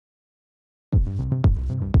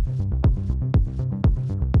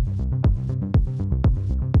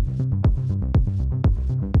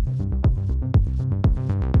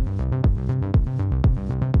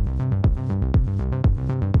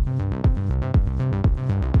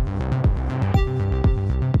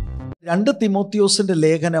2 തിമോത്തിയോസിൻ്റെ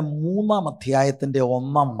ലേഖനം 3-ാം അധ്യായത്തിൻ്റെ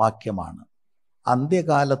 1-ാം വാക്യമാണ്.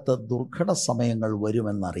 അന്ത്യകാലത്ത് ദുർഘട സമയങ്ങൾ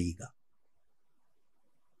വരുമെന്നറിയുക.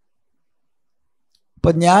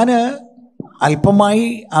 അപ്പം ഞാൻ അല്പമായി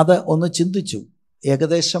അത് ഒന്ന് ചിന്തിച്ചു.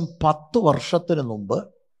 ഏകദേശം 10 വർഷത്തിന് മുമ്പ്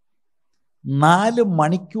 4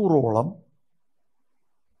 മണിക്കൂറോളം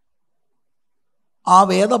ആ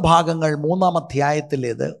വേദഭാഗങ്ങൾ 3-ാം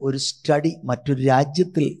അധ്യായത്തിലേത് ഒരു സ്റ്റഡി മറ്റൊരു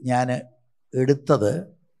രാജ്യത്തിൽ ഞാൻ എടുത്തത്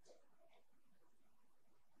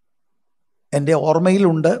എൻ്റെ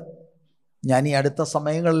ഓർമ്മയിലുണ്ട്. ഞാൻ ഈ അടുത്ത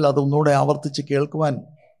സമയങ്ങളിൽ അതൊന്നുകൂടെ ആവർത്തിച്ച് കേൾക്കുവാൻ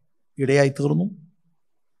ഇടയായി തീർന്നു.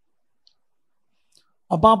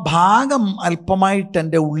 അപ്പം ആ ഭാഗം അല്പമായിട്ട്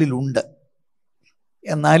എൻ്റെ ഉള്ളിലുണ്ട്.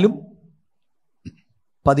 എന്നാലും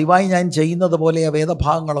പതിവായി ഞാൻ ചെയ്യുന്നത് പോലെ ആ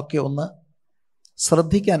വേദഭാഗങ്ങളൊക്കെ ഒന്ന്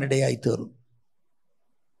ശ്രദ്ധിക്കാനിടയായി തീർന്നു.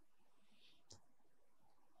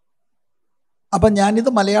 അപ്പം ഞാനിത്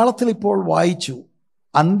മലയാളത്തിൽ ഇപ്പോൾ വായിച്ചു.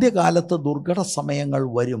 അന്ത്യകാലത്ത് ദുർഘട സമയങ്ങൾ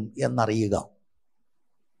വരും എന്നറിയുക.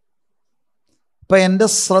 അപ്പം എൻ്റെ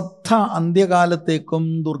ശ്രദ്ധ അന്ത്യകാലത്തേക്കും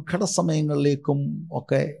ദുർഘട സമയങ്ങളിലേക്കും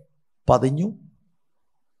ഒക്കെ പതിഞ്ഞു.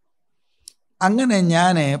 അങ്ങനെ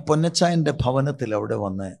ഞാൻ പൊന്നച്ചായൻ്റെ ഭവനത്തിൽ അവിടെ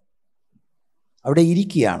വന്ന് അവിടെ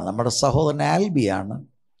ഇരിക്കുകയാണ്. നമ്മുടെ സഹോദരൻ ആൽബിയാണ്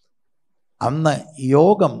അന്ന്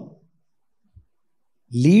യോഗം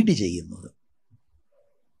ലീഡ് ചെയ്യുന്നത്.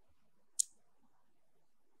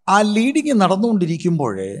 ആ ലീഡിങ്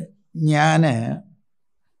നടന്നുകൊണ്ടിരിക്കുമ്പോൾ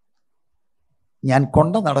ഞാൻ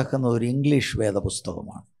കൊണ്ടു നടക്കുന്ന ഒരു ഇംഗ്ലീഷ്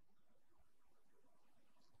വേദപുസ്തകമാണ്.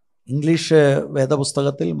 ഇംഗ്ലീഷ്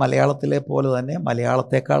വേദപുസ്തകത്തിൽ മലയാളത്തിലെ പോലെ തന്നെ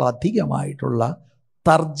മലയാളത്തേക്കാൾ അധികമായിട്ടുള്ള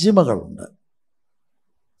തർജിമകളുണ്ട്.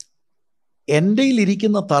 എൻ്റെ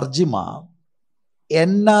ഇരിക്കുന്ന തർജിമ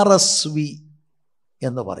NRSV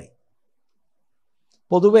എന്ന് പറയും.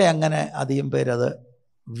 പൊതുവെ അങ്ങനെ അധികം പേരത്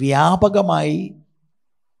വ്യാപകമായി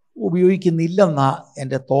ഉപയോഗിക്കുന്നില്ലെന്ന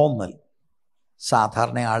എൻ്റെ തോന്നൽ.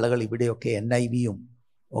 സാധാരണ ആളുകൾ ഇവിടെയൊക്കെ NIV-യും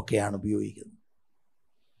ഒക്കെയാണ് ഉപയോഗിക്കുന്നത്.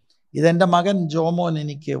 ഇതെൻ്റെ മകൻ ജോമോൻ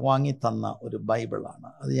എനിക്ക് വാങ്ങിത്തന്ന ഒരു ബൈബിളാണ്.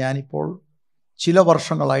 അത് ഞാനിപ്പോൾ ചില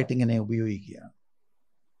വർഷങ്ങളായിട്ട് ഇങ്ങനെ ഉപയോഗിക്കുകയാണ്.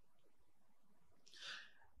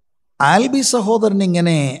 ആൽബി സഹോദരൻ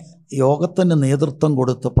ഇങ്ങനെ യോഗത്തിന് നേതൃത്വം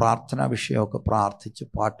കൊടുത്ത് പ്രാർത്ഥനാ വിഷയമൊക്കെ പ്രാർത്ഥിച്ച്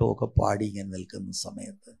പാട്ടുമൊക്കെ പാടി ഇങ്ങനെ നിൽക്കുന്ന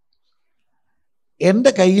സമയത്ത്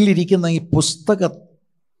എൻ്റെ കയ്യിലിരിക്കുന്ന ഈ പുസ്തകം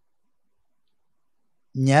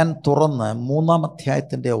ഞാൻ തുറന്ന് 3-ാം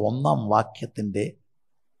അധ്യായത്തിൻ്റെ 1-ാം വാക്യത്തിൻ്റെ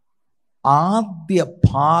ആദ്യ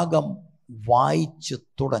ഭാഗം വായിച്ചു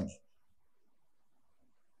തുടങ്ങി.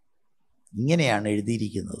 ഇങ്ങനെയാണ്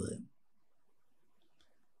എഴുതിയിരിക്കുന്നത്: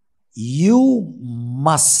 യു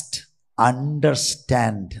മസ്റ്റ്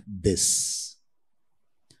അണ്ടർസ്റ്റാൻഡ് ദിസ്.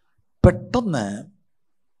 പെട്ടെന്ന്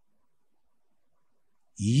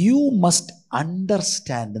യു മസ്റ്റ്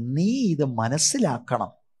അണ്ടർസ്റ്റാൻഡ്, നീ ഇത്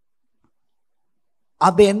മനസ്സിലാക്കണം.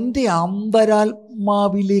 അതെൻ്റെ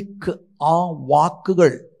അന്തരാത്മാവിലേക്ക് ആ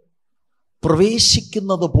വാക്കുകൾ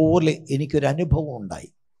പ്രവേശിക്കുന്നത് പോലെ എനിക്കൊരനുഭവം ഉണ്ടായി.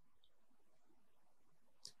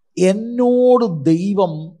 എന്നോട്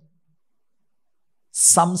ദൈവം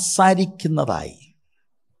സംസാരിക്കുന്നതായി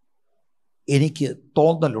എനിക്ക്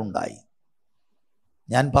തോന്നലുണ്ടായി.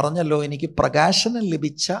 ഞാൻ പറഞ്ഞല്ലോ, എനിക്ക് പ്രകാശനം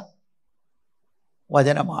ലഭിച്ച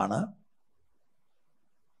വചനമാണ്.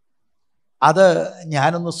 അത്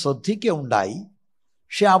ഞാനൊന്ന് ശ്രദ്ധിക്കുകയുണ്ടായി.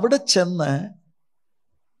 പക്ഷെ അവിടെ ചെന്ന്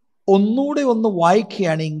ഒന്നുകൂടെ ഒന്ന്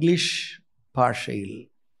വായിക്കുകയാണ് ഇംഗ്ലീഷ് ഭാഷയിൽ.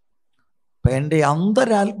 അപ്പം എൻ്റെ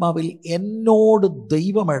അന്തരാത്മാവിൽ എന്നോട്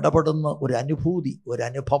ദൈവം ഇടപെടുന്ന ഒരു അനുഭൂതി, ഒരു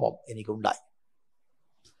അനുഭവം എനിക്കുണ്ടായി.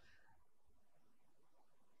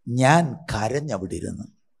 ഞാൻ കരഞ്ഞവിടെ ഇരുന്ന്.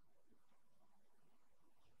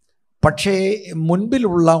 പക്ഷേ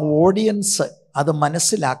മുൻപിലുള്ള ഓഡിയൻസ് അത്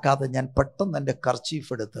മനസ്സിലാക്കാതെ ഞാൻ പെട്ടെന്ന് എൻ്റെ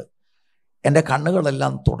കർച്ചീഫ് എടുത്ത് എൻ്റെ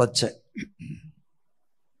കണ്ണുകളെല്ലാം തുടച്ച്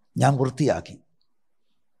ഞാൻ വൃത്തിയാക്കി.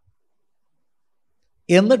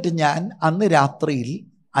 എന്നിട്ട് ഞാൻ അന്ന് രാത്രിയിൽ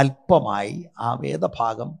അല്പമായി ആ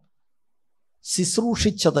വേദഭാഗം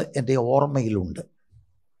ശുശ്രൂഷിച്ചത് എൻ്റെ ഓർമ്മയിലുണ്ട്.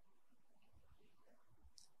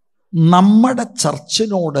 നമ്മുടെ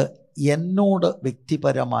ചർച്ചിനോട്, എന്നോട്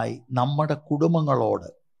വ്യക്തിപരമായി, നമ്മുടെ കുടുംബങ്ങളോട്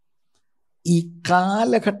ഈ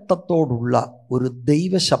കാലഘട്ടത്തോടുള്ള ഒരു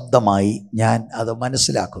ദൈവശബ്ദമായി ഞാൻ അത്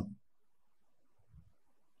മനസ്സിലാക്കുന്നു.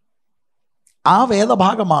 ആ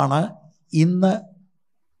വേദഭാഗമാണ് ഇന്ന്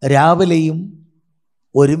രാവിലെയും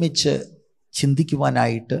ഒരുമിച്ച്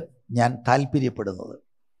ചിന്തിക്കുവാനായിട്ട് ഞാൻ താല്പര്യപ്പെടുന്നത്.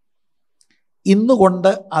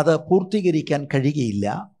 ഇന്നുകൊണ്ട് അത് പൂർത്തീകരിക്കാൻ കഴിയുകയില്ല.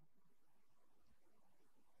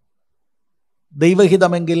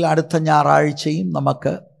 ദൈവഹിതമെങ്കിൽ അടുത്ത ഞായറാഴ്ചയും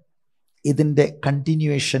നമുക്ക് ഇതിൻ്റെ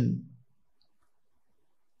കണ്ടിന്യൂവേഷൻ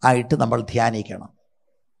ആയിട്ട് നമ്മൾ ധ്യാനിക്കണം.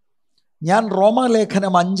 ഞാൻ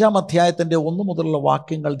റോമാലേഖനം 5-ാം അധ്യായത്തിൻ്റെ 1 മുതലുള്ള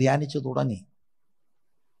വാക്യങ്ങൾ ധ്യാനിച്ചു തുടങ്ങി.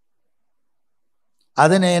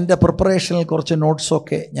 അതിന് എൻ്റെ പ്രിപ്പറേഷനിൽ കുറച്ച്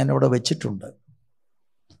നോട്ട്സൊക്കെ ഞാനിവിടെ വെച്ചിട്ടുണ്ട്.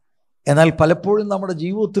 എന്നാൽ പലപ്പോഴും നമ്മുടെ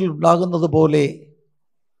ജീവിതത്തിൽ ഉണ്ടാകുന്നത് പോലെ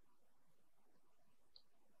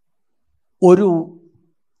ഒരു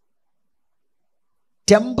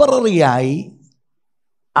ടെമ്പററിയായി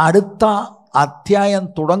അടുത്ത അധ്യായം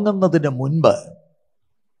തുടങ്ങുന്നതിന് മുൻപ്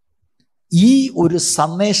ഈ ഒരു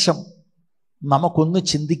സന്ദേശം നമുക്കൊന്ന്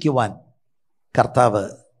ചിന്തിക്കുവാൻ കർത്താവ്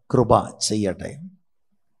കൃപ ചെയ്യട്ടെ.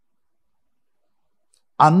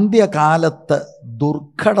 അന്ത്യകാലത്ത്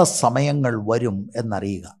ദുർഘട സമയങ്ങൾ വരും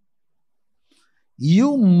എന്നറിയുക. You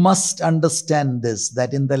must understand this,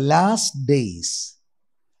 that in the last days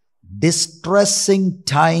distressing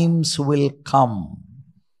times will come.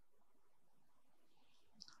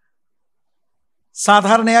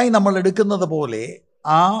 സാധാരണയായി നമ്മൾ എടുക്കുന്നത് പോലെ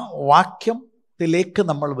ആ വാക്യത്തിലേക്ക്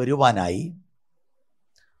നമ്മൾ വരുവാനായി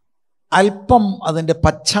അല്പം അതിൻ്റെ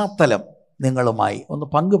പശ്ചാത്തലം നിങ്ങളുമായി ഒന്ന്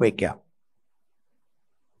പങ്കുവയ്ക്കാം.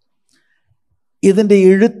 ഇതിൻ്റെ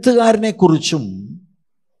എഴുത്തുകാരനെക്കുറിച്ചും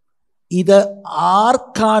ഇത്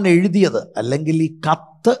ആർക്കാണ് എഴുതിയത്, അല്ലെങ്കിൽ ഈ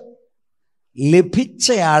കത്ത്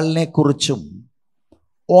ലഭിച്ചയാളിനെക്കുറിച്ചും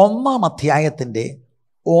 1-ാം അധ്യായത്തിൻ്റെ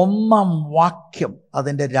 1-ാം വാക്യം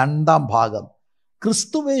അതിൻ്റെ 2-ാം ഭാഗം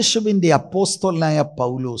ക്രിസ്തുവേശുവിൻ്റെ അപ്പോസ്തലനായ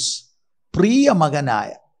പൗലോസ് പ്രിയ മകനായ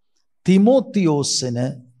തിമോത്തിയോസിന്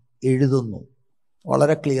എഴുതുന്നു.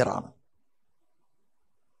 വളരെ ക്ലിയറാണ്.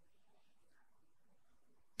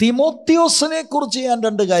 തിമോത്തിയോസിനെ കുറിച്ച് ഞാൻ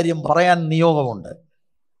 2 കാര്യം പറയാൻ നിയോഗമുണ്ട്.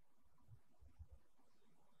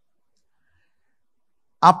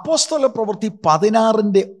 അപ്പോസ്തല പ്രവൃത്തി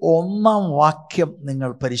 16-ന്റെ 1-ാം വാക്യം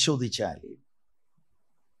നിങ്ങൾ പരിശോധിച്ചാൽ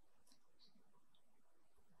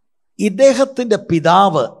ഇദ്ദേഹത്തിൻ്റെ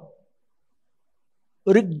പിതാവ്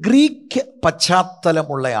ഒരു ഗ്രീക്ക്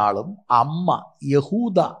പശ്ചാത്തലമുള്ളയാളും അമ്മ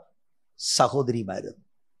യഹൂദ സഹോദരിമാരും.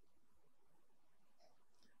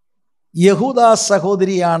 യഹൂദ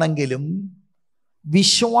സഹോദരിയാണെങ്കിലും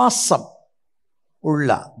വിശ്വാസം ഉള്ള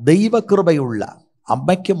ദൈവകൃപയുള്ള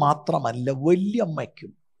അമ്മയ്ക്ക് മാത്രമല്ല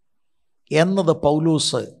വല്യമ്മയ്ക്കും എന്നത്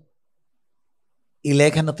പൗലോസ് ഈ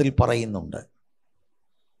ലേഖനത്തിൽ പറയുന്നുണ്ട്.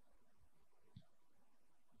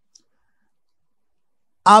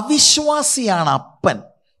 അവിശ്വാസിയാണ് അപ്പൻ.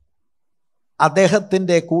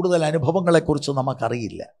 അദ്ദേഹത്തിൻ്റെ കൂടുതൽ അനുഭവങ്ങളെക്കുറിച്ച്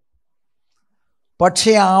നമുക്കറിയില്ല.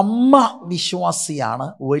 പക്ഷേ അമ്മ വിശ്വാസിയാണ്,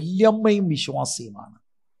 വല്യമ്മയും വിശ്വാസിയുമാണ്.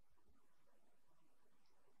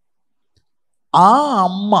 ആ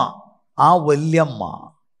അമ്മ, ആ വല്യമ്മ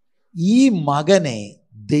ഈ മകനെ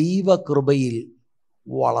ദൈവകൃപയിൽ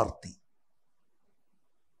വളർത്തി.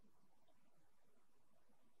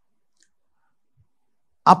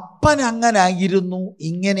 അപ്പൻ അങ്ങനായിരുന്നു,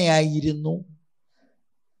 ഇങ്ങനെയായിരുന്നു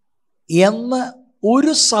എന്ന്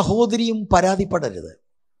ഒരു സഹോദരിയും പരാതിപ്പെടരുത്.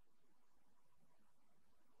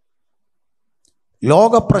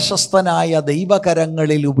 ലോകപ്രശസ്തനായ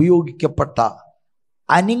ദൈവകരങ്ങളിൽ ഉപയോഗിക്കപ്പെട്ട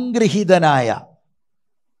അനുഗ്രഹീതനായ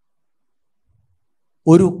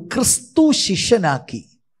ഒരു ക്രിസ്തു ശിഷ്യനാക്കി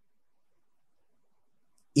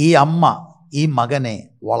ഈ അമ്മ ഈ മകനെ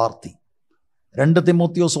വളർത്തി. 2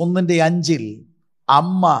 തിമോത്തിയോസ് 1:5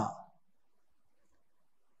 അമ്മ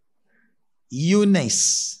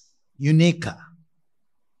യുനേക്ക,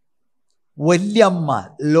 വല്യമ്മ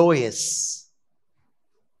ലോയസ്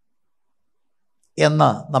എന്ന്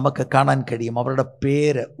നമുക്ക് കാണാൻ കഴിയും. അവരുടെ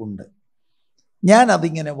പേര് ഉണ്ട്. ഞാൻ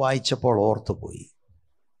അതിങ്ങനെ വായിച്ചപ്പോൾ ഓർത്തുപോയി.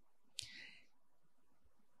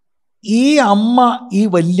 ഈ അമ്മ, ഈ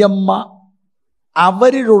വല്യമ്മ,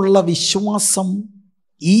 അവരിലുള്ള വിശ്വാസം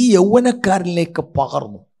ഈ യൗവനക്കാരിലേക്ക്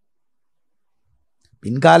പകർന്നു.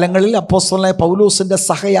 പിൻകാലങ്ങളിൽ അപ്പോസ്തലനായ പൗലോസിൻ്റെ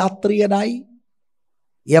സഹയാത്രികനായി,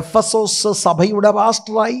 എഫെസോസ് സഭയുടെ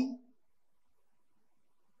പാസ്റ്ററായി,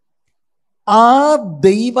 ആ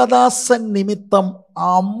ദൈവദാസൻ നിമിത്തം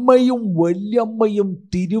അമ്മയും വല്യമ്മയും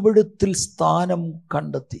തിരുവെഴുത്തിൽ സ്ഥാനം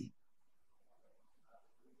കണ്ടെത്തി.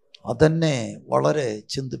 അതെന്നെ വളരെ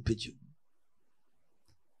ചിന്തിപ്പിച്ചു.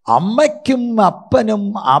 അമ്മയ്ക്കും അപ്പനും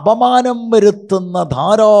അപമാനം വരുത്തുന്ന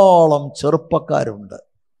ധാരാളം ചെറുപ്പക്കാരുണ്ട്.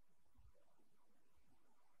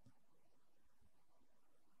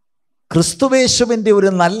 ക്രിസ്തുവേശുവിൻ്റെ ഒരു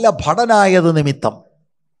നല്ല ഭടനായത് നിമിത്തം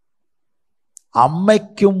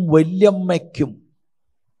അമ്മയ്ക്കും വല്യമ്മയ്ക്കും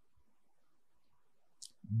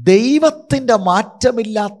ദൈവത്തിൻ്റെ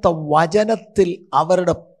മാറ്റമില്ലാത്ത വചനത്തിൽ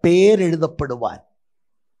അവരുടെ പേരെഴുതപ്പെടുവാൻ,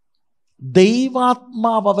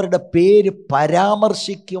 ദൈവാത്മാവ് അവരുടെ പേര്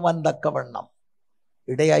പരാമർശിക്കുവാൻ തക്കവണ്ണം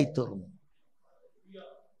ഇടയായിത്തീർന്നു.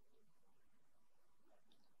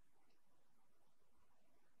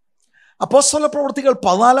 അപ്പോസ്തല പ്രവൃത്തികൾ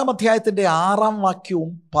 14-ാം അധ്യായത്തിൻ്റെ 6-ാം വാക്യവും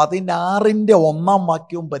 16-ന്റെ 1-ാം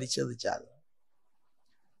വാക്യവും പരിശോധിച്ചാൽ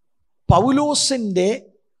പൗലോസിൻ്റെ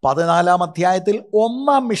 14-ാം അധ്യായത്തിൽ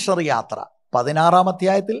 1-ാം മിഷണറി യാത്ര, 16-ാം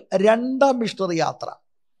അധ്യായത്തിൽ 2-ാം മിഷണറി യാത്ര.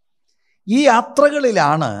 ഈ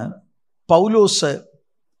യാത്രകളിലാണ് പൗലോസ്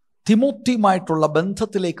തിമോത്തിയുമായിട്ടുള്ള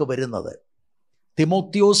ബന്ധത്തിലേക്ക് വരുന്നത്.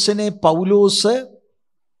 തിമോത്തിയോസിനെ പൗലോസ്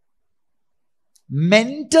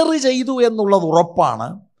മെന്റർ ചെയ്തു എന്നുള്ളത് ഉറപ്പാണ്.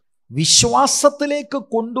 വിശ്വാസത്തിലേക്ക്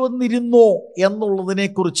കൊണ്ടുവന്നിരുന്നോ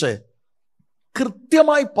എന്നുള്ളതിനെക്കുറിച്ച്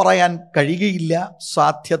കൃത്യമായി പറയാൻ കഴിയുകയില്ല,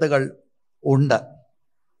 സാധ്യതകൾ ഉണ്ട്.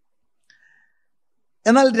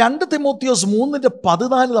 എന്നാൽ 2 തിമോത്തിയോസ്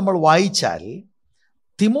 3:14 നമ്മൾ വായിച്ചാൽ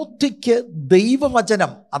തിമോത്തിക്ക്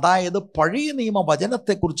ദൈവവചനം, അതായത് പഴയ നിയമ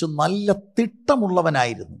വചനത്തെക്കുറിച്ച് നല്ല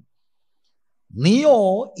തിട്ടമുള്ളവനായിരുന്നു. നീയോ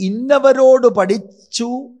ഇന്നവരോട് പഠിച്ചു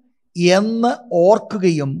എന്ന്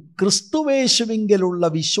ഓർക്കുകയും ക്രിസ്തുവേശുവിങ്കലുള്ള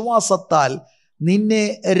വിശ്വാസത്താൽ നിന്നെ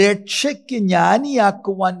രക്ഷയ്ക്ക്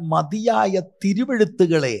ജ്ഞാനിയാക്കുവാൻ മതിയായ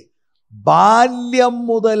തിരുവെഴുത്തുകളെ ബാല്യം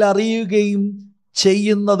മുതൽ അറിയുകയും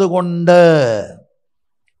ചെയ്യുന്നത് കൊണ്ട്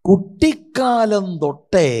കുട്ടിക്കാലം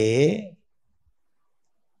തൊട്ടേ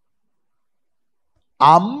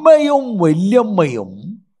അമ്മയും വല്യമ്മയും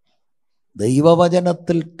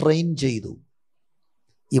ദൈവവചനത്തിൽ ട്രെയിൻ ചെയ്തു.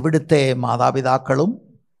 ഇവിടുത്തെ മാതാപിതാക്കളും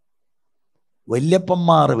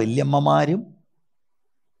വല്യപ്പന്മാർ വല്യമ്മമാരും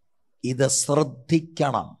ഇത്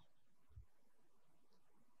ശ്രദ്ധിക്കണം.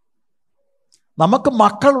 നമുക്ക്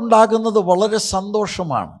മക്കളുണ്ടാകുന്നത് വളരെ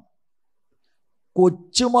സന്തോഷമാണ്.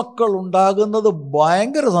 കൊച്ചുമക്കൾ ഉണ്ടാകുന്നത്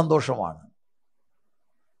ഭയങ്കര സന്തോഷമാണ്.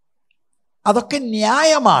 അതൊക്കെ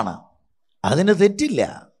ന്യായമാണ്, അതിന് തെറ്റില്ല,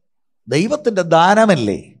 ദൈവത്തിൻ്റെ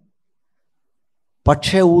ദാനമല്ലേ.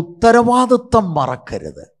 പക്ഷേ ഉത്തരവാദിത്വം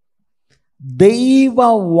മറക്കരുത്.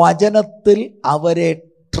 ദൈവവചനത്തിൽ അവരെ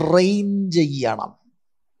ട്രെയിൻ ചെയ്യണം.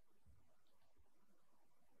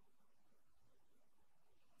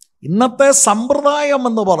 ഇന്നത്തെ സമ്പ്രദായം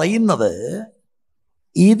എന്ന് പറയുന്നത്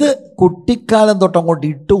ഇത് കുട്ടിക്കാലം തൊട്ടങ്ങോട്ട്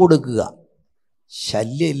ഇട്ടുകൊടുക്കുക,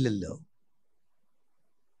 ശല്യമില്ലല്ലോ.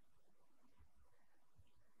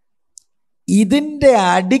 ഇതിൻ്റെ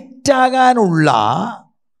അഡിക്റ്റാകാനുള്ള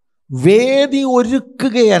വേദി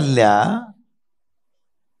ഒരുക്കുകയല്ല,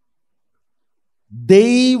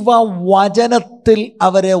 ദൈവവചനത്തിൽ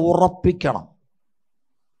അവരെ ഉറപ്പിക്കണം.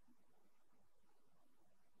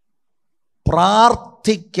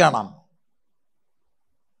 പ്രാർത്ഥിക്കണം.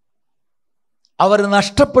 അവർ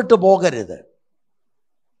നഷ്ടപ്പെട്ടു പോകരുത്.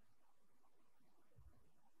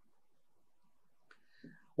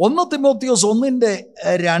 ഒന്ന് തിമോത്തിയോസ്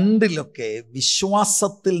 1:2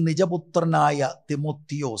 വിശ്വാസത്തിൽ നിജപുത്രനായ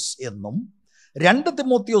തിമോത്തിയോസ് എന്നും 2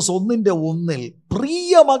 തിമോത്തിയോസ് 1:1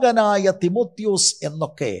 പ്രിയമകനായ തിമോത്തിയോസ്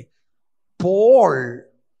എന്നൊക്കെ പോൾ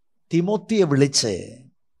തിമോത്തിയെ വിളിച്ച്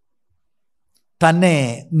തന്നെ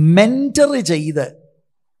മെന്റർ ചെയ്ത്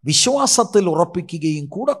വിശ്വാസത്തിൽ ഉറപ്പിക്കുകയും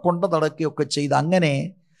കൂടെ കൊണ്ടു നടക്കുകയൊക്കെ ചെയ്ത്, അങ്ങനെ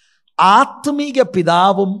ആത്മീക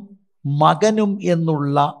പിതാവും മകനും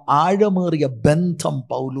എന്നുള്ള ആഴമേറിയ ബന്ധം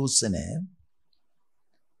പൗലോസിന്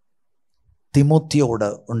തിമോത്തിയോട്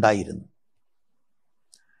ഉണ്ടായിരുന്നു.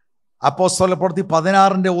 അപ്പോസ്തലപ്രവൃത്തി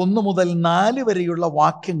 16:1-4 വരെയുള്ള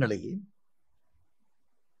വാക്യങ്ങളിൽ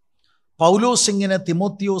പൗലോസ് ഇങ്ങനെ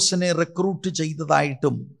തിമോത്തിയോസിനെ റിക്രൂട്ട്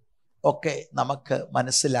ചെയ്തതായിട്ടും ഒക്കെ നമുക്ക്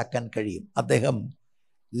മനസ്സിലാക്കാൻ കഴിയും. അദ്ദേഹം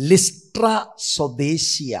ലിസ്ട്ര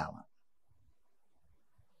സ്വദേശിയാണ്.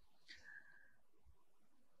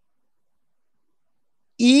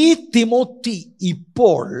 ഈ തിമോത്തി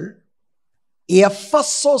ഇപ്പോൾ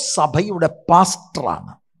എഫെസോസ് സഭയുടെ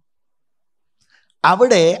പാസ്റ്ററാണ്.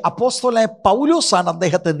 അവിടെ അപ്പോസ്തലനായ പൗലോസാണ്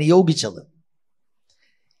അദ്ദേഹത്തെ നിയോഗിച്ചത്.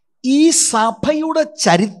 ഈ സഭയുടെ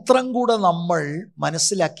ചരിത്രം കൂടെ നമ്മൾ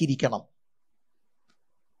മനസ്സിലാക്കിയിരിക്കണം.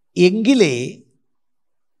 എങ്കിലേ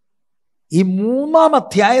ഈ 3-ാം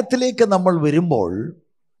അധ്യായത്തിലേക്ക് നമ്മൾ വരുമ്പോൾ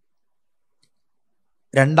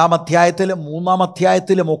 2-ാം അധ്യായത്തിലും 3-ാം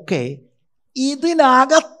അധ്യായത്തിലുമൊക്കെ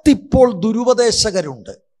ഇതിനകത്തിപ്പോൾ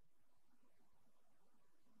ദുരുപദേശകരുണ്ട്.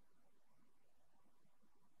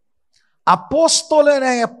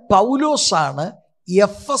 അപ്പോസ്തലനായ പൗലോസാണ്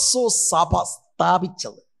എഫെസോസ് സഭ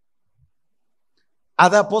സ്ഥാപിച്ചത്.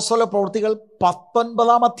 അത് അപ്പോസ്തല പ്രവൃത്തികൾ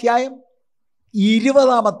 19-ാം അധ്യായം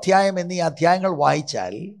 20-ാം അധ്യായം എന്നീ അധ്യായങ്ങൾ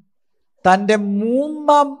വായിച്ചാൽ തൻ്റെ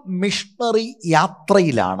 3-ാം മിഷണറി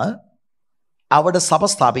യാത്രയിലാണ് അവിടെ സഭ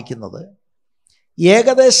സ്ഥാപിക്കുന്നത്.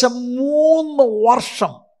 ഏകദേശം 3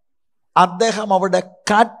 വർഷം അദ്ദേഹം അവിടെ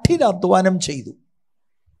കഠിനാധ്വാനം ചെയ്തു.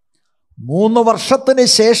 3 വർഷത്തിന്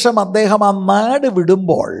ശേഷം അദ്ദേഹം ആ നാട്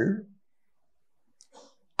വിടുമ്പോൾ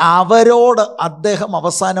അവരോട് അദ്ദേഹം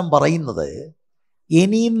അവസാനം പറയുന്നത്,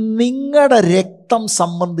 ഇനി നിങ്ങളുടെ രക്തം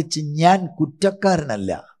സംബന്ധിച്ച് ഞാൻ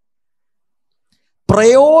കുറ്റക്കാരനല്ല,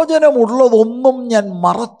 പ്രയോജനമുള്ളതൊന്നും ഞാൻ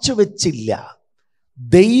മറച്ചു വെച്ചില്ല,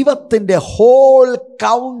 ദൈവത്തിൻ്റെ ഹോൾ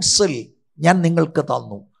കൗൺസിൽ ഞാൻ നിങ്ങൾക്ക്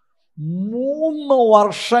തന്നു, 3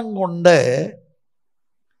 വർഷം കൊണ്ട്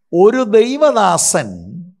ഒരു ദൈവദാസൻ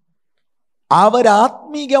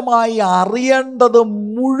അവരാത്മീകമായി അറിയേണ്ടത്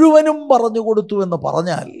മുഴുവനും പറഞ്ഞു കൊടുത്തു എന്ന്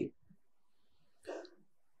പറഞ്ഞാൽ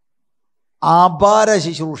അപാര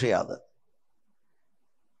ശുശ്രൂഷയത്.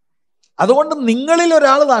 അതുകൊണ്ട് നിങ്ങളിൽ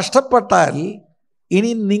ഒരാൾ നഷ്ടപ്പെട്ടാൽ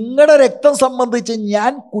ഇനി നിങ്ങളുടെ രക്തം സംബന്ധിച്ച്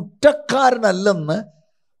ഞാൻ കുറ്റക്കാരനല്ലെന്ന്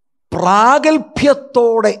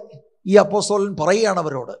പ്രാഗൽഭ്യത്തോടെ ഈ അപ്പോസ്തലൻ പറയുകയാണ്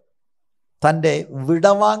അവരോട്. തൻ്റെ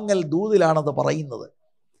വിടവാങ്ങൽ ദൂതിലാണത് പറയുന്നത്.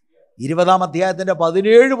 20-ാം അധ്യായത്തിൻ്റെ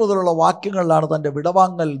 17 മുതലുള്ള വാക്യങ്ങളിലാണ് തൻ്റെ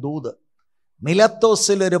വിടവാങ്ങൽ ദൂത്.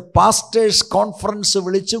 മിലത്തോസിലൊരു പാസ്റ്റേഴ്സ് കോൺഫറൻസ്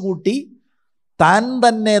വിളിച്ചുകൂട്ടി താൻ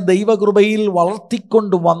തന്നെ ദൈവകൃപയിൽ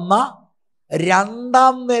വളർത്തിക്കൊണ്ടുവന്ന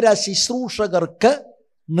 2ാം നിര ശുശ്രൂഷകർക്ക്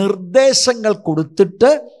നിർദ്ദേശങ്ങൾ കൊടുത്തിട്ട്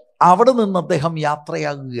അവിടെ നിന്ന് അദ്ദേഹം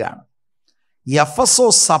യാത്രയാകുകയാണ്.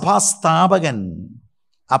 എഫെസോസ് സഭാ സ്ഥാപകൻ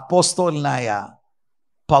അപ്പോസ്തലനായ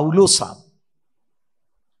പൗലോസാണ്.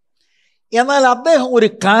 എന്നാൽ അദ്ദേഹം ഒരു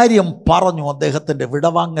കാര്യം പറഞ്ഞു അദ്ദേഹത്തിൻ്റെ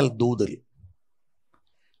വിടവാങ്ങൽ ദൂതിൽ.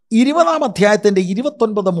 20-ാം അധ്യായത്തിൻ്റെ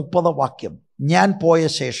 29-30 വാക്യം, ഞാൻ പോയ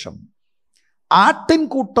ശേഷം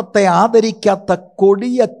ആട്ടിൻകൂട്ടത്തെ ആദരിക്കാത്ത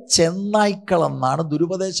കൊടിയ ചെന്നായ്ക്കളെന്നാണ്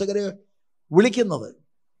ദുരുപദേശകരെ വിളിക്കുന്നത്.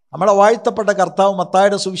 നമ്മുടെ വാഴ്ത്തപ്പെട്ട കർത്താവ്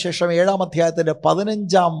മത്തായിയുടെ സുവിശേഷം 7-ാം അധ്യായത്തിൻ്റെ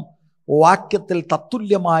 15-ാം വാക്യത്തിൽ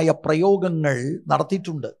തത്തുല്യമായ പ്രയോഗങ്ങൾ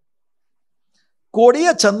നടത്തിയിട്ടുണ്ട്. കൊടിയ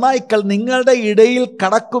ചെന്നായ്ക്കൾ നിങ്ങളുടെ ഇടയിൽ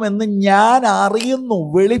കടക്കുമെന്ന് ഞാൻ അറിയുന്നു,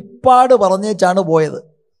 വെളിപ്പാട് പറഞ്ഞേച്ചാണ് പോയത്.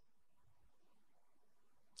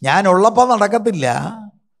 ഞാനുള്ളപ്പോൾ നടക്കത്തില്ല,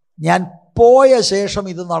 ഞാൻ പോയ ശേഷം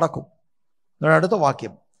ഇത് നടക്കും. അടുത്ത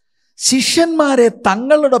വാക്യം, ശിഷ്യന്മാരെ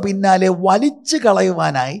തങ്ങളുടെ പിന്നാലെ വലിച്ചു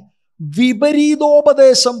കളയുവാനായി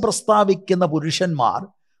വിപരീതോപദേശം പ്രസ്താവിക്കുന്ന പുരുഷന്മാർ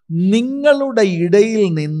നിങ്ങളുടെ ഇടയിൽ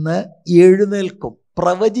നിന്ന് എഴുന്നേൽക്കും.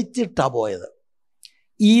 പ്രവചിച്ചിട്ടാ പോയത്.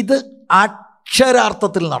 ഇത്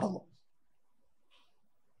അക്ഷരാർത്ഥത്തിൽ നടന്നു.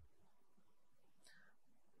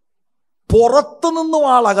 പുറത്തുനിന്നും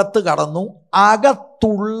ആളകത്ത് കടന്നു,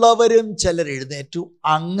 അകത്തുള്ളവരും ചിലർ എഴുന്നേറ്റു.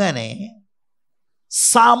 അങ്ങനെ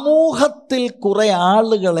സമൂഹത്തിൽ കുറെ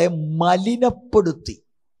ആളുകളെ മലിനപ്പെടുത്തി.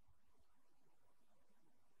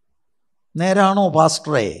 നേരാണോ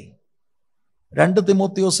പാസ്റ്ററെ? 2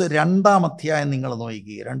 തിമോത്തിയോസ് 2-ാം അധ്യായം നിങ്ങൾ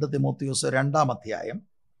നോക്കുക. 2 തിമോത്തിയോസ് 2-ാം അധ്യായം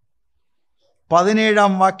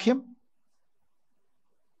 17-ാം വാക്യം,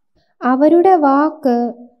 അവരുടെ വാക്ക്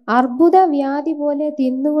അർബുദ വ്യാധി പോലെ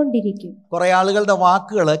തിന്നുകൊണ്ടിരിക്കും. കുറെ ആളുകളുടെ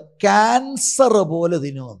വാക്കുകൾ ക്യാൻസർ പോലെ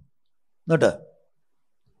തിന്നുവന്നു. എന്നിട്ട്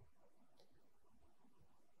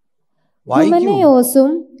ഹുമനയോസും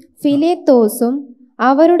ഫിലേത്തോസും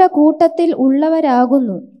അവരുടെ കൂട്ടത്തിൽ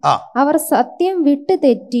ഉള്ളവരാകുന്നു. അവർ സത്യം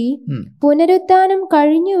വിട്ടുതെറ്റി പുനരുത്ഥാനം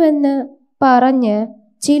കഴിഞ്ഞുവെന്ന് പറഞ്ഞ്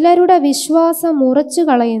ചിലരുടെ വിശ്വാസം മുറിച്ചു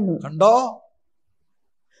കളയുന്നു. കണ്ടോ?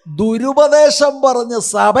 ദുരുപദേശം പറഞ്ഞ്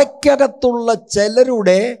സഭയ്ക്കകത്തുള്ള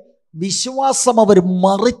ചിലരുടെ വിശ്വാസം അവർ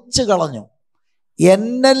മറിച്ചു കളഞ്ഞു.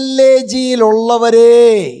 NLAGയിലുള്ളവരെ,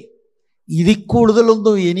 ഇതിൽ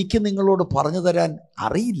കൂടുതലൊന്നും എനിക്ക് നിങ്ങളോട് പറഞ്ഞു തരാൻ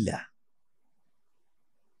അറിയില്ല,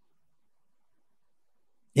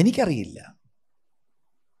 എനിക്കറിയില്ല.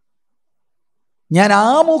 ഞാൻ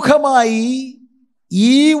ആമുഖമായി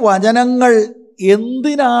ഈ വചനങ്ങൾ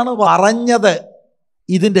എന്തിനാണ് പറഞ്ഞത്,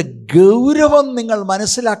 ഇതിൻ്റെ ഗൗരവം നിങ്ങൾ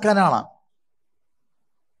മനസ്സിലാക്കാനാണ്.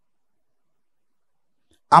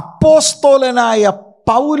 അപ്പോസ്തലനായ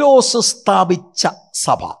പൗലോസ് സ്ഥാപിച്ച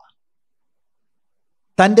സഭ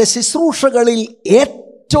തൻ്റെ ശുശ്രൂഷകളിൽ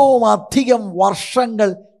ഏറ്റവും അധികം വർഷങ്ങൾ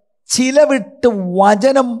ചിലവിട്ട്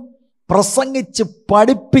വചനം പ്രസംഗിച്ച്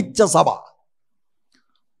പഠിപ്പിച്ച സഭ,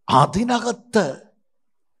 അതിനകത്ത്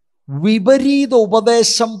വിപരീത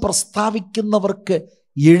ഉപദേശം പ്രസ്താവിക്കുന്നവർക്ക്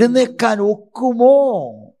എഴുന്നേക്കാൻ ഒക്കുമോ?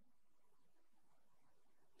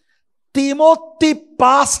 തിമോത്തി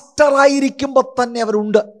പാസ്റ്ററായിരിക്കുമ്പോൾ തന്നെ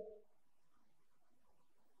അവരുണ്ട്.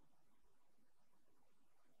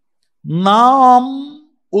 നാം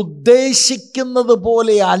ഉദ്ദേശിക്കുന്നത്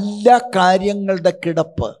പോലെ അല്ല കാര്യങ്ങളുടെ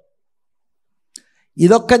കിടപ്പ്.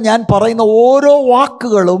 ഇതൊക്കെ ഞാൻ പറയുന്ന ഓരോ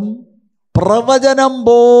വാക്കുകളും പ്രവചനം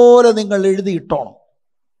പോലെ നിങ്ങൾ എഴുതിയിട്ടോണം.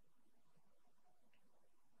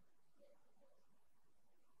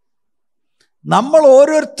 നമ്മൾ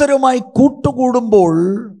ഓരോരുത്തരുമായി കൂട്ടുകൂടുമ്പോൾ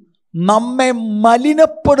നമ്മെ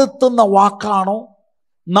മലിനപ്പെടുത്തുന്ന വാക്കാണോ,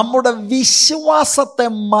 നമ്മുടെ വിശ്വാസത്തെ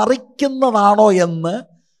മറിക്കുന്നതാണോ എന്ന്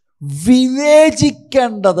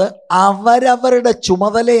വിവേചിക്കേണ്ടത് അവരവരുടെ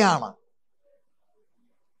ചുമതലയാണ്.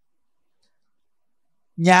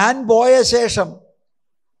 ഞാൻ പോയ ശേഷം,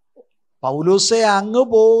 പൗലോസേ അങ്ങ്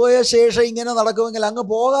പോയ ശേഷം ഇങ്ങനെ നടക്കുമെങ്കിൽ അങ്ങ്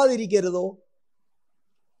പോകാതിരിക്കരുതോ?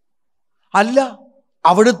 അല്ല,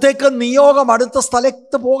 അവിടുത്തേക്ക് നിയോഗം അടുത്ത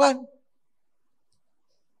സ്ഥലത്ത് പോകാൻ.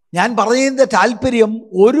 ഞാൻ പറഞ്ഞതിൻ്റെ താല്പര്യം,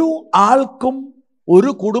 ഒരു ആൾക്കും ഒരു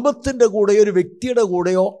കുടുംബത്തിൻ്റെ കൂടെയോ ഒരു വ്യക്തിയുടെ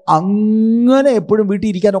കൂടെയോ അങ്ങനെ എപ്പോഴും വീട്ടിൽ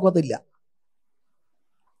ഇരിക്കാനൊക്കത്തില്ല.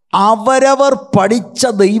 അവരവർ പഠിച്ച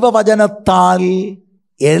ദൈവവചനത്താൽ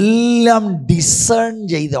എല്ലാം ഡിസേൺ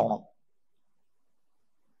ചെയ്തോണം.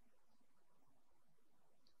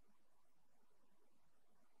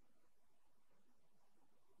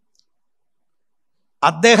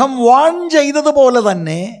 അദ്ദേഹം വാൺ ചെയ്തതുപോലെ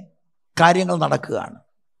തന്നെ കാര്യങ്ങൾ നടക്കുകയാണ്.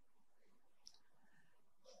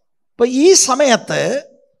 അപ്പൊ ഈ സമയത്ത്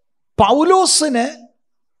പൗലോസിന്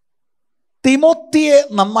തിമോത്തിയെ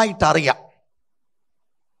നന്നായിട്ട് അറിയാം.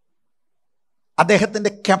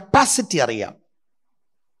 അദ്ദേഹത്തിൻ്റെ കപ്പാസിറ്റി അറിയാം.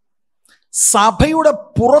 സഭയുടെ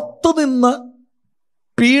പുറത്തുനിന്ന്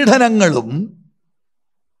പീഡനങ്ങളും,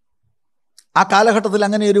 ആ കാലഘട്ടത്തിൽ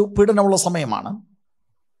അങ്ങനെ ഒരു പീഡനമുള്ള സമയമാണ്.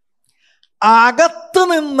 അകത്ത്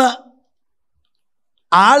നിന്ന്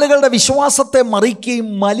ആളുകളുടെ വിശ്വാസത്തെ മറിക്കുകയും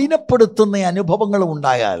മലിനപ്പെടുത്തുന്ന അനുഭവങ്ങളും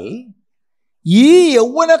ഉണ്ടായാൽ ഈ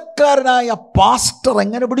യൗവനക്കാരനായ പാസ്റ്റർ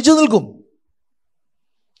എങ്ങനെ പിടിച്ചു നിൽക്കും?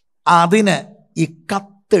 അതിന് ഈ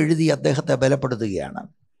കത്തെഴുതി അദ്ദേഹത്തെ ബലപ്പെടുത്തുകയാണ്.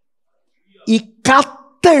 ഈ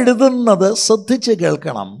കത്തെഴുതുന്നത് ശ്രദ്ധിച്ച്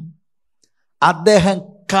കേൾക്കണം. അദ്ദേഹം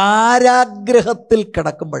കാരാഗ്രഹത്തിൽ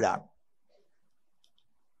കിടക്കുമ്പോഴാണ്.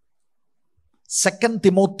 2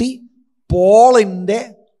 തിമോത്തി പോളിൻ്റെ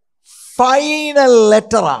ഫൈനൽ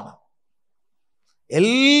ലെറ്ററാണ്.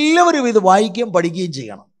 എല്ലാവരും ഇത് വായിക്കുകയും പഠിക്കുകയും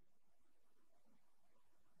ചെയ്യണം.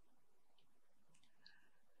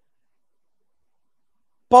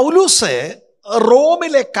 പൗലൂസ്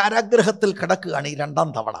റോമിലെ കാരാഗ്രഹത്തിൽ കിടക്കുകയാണ് ഈ 2ാം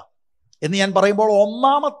തവണ എന്ന് ഞാൻ പറയുമ്പോൾ,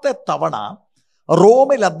 1ാമത്തെ തവണ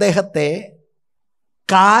റോമിൽ അദ്ദേഹത്തെ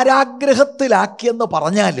കാരാഗ്രഹത്തിലാക്കിയെന്ന്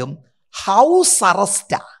പറഞ്ഞാലും ഹൗസ്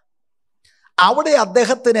അറസ്റ്റാ. അവിടെ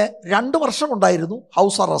അദ്ദേഹത്തിന് 2 വർഷമുണ്ടായിരുന്നു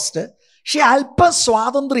ഹൗസ് അറസ്റ്റ്. പക്ഷെ അല്പം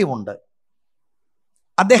സ്വാതന്ത്ര്യമുണ്ട്.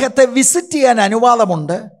 അദ്ദേഹത്തെ വിസിറ്റ് ചെയ്യാൻ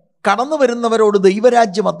അനുവാദമുണ്ട്. കടന്നു വരുന്നവരോട്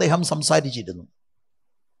ദൈവരാജ്യം അദ്ദേഹം സംസാരിച്ചിരുന്നു.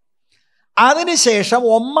 അതിനുശേഷം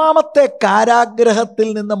 1ാമത്തെ കാരാഗ്രഹത്തിൽ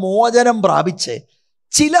നിന്ന് മോചനം പ്രാപിച്ച്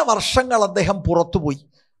ചില വർഷങ്ങൾ അദ്ദേഹം പുറത്തുപോയി.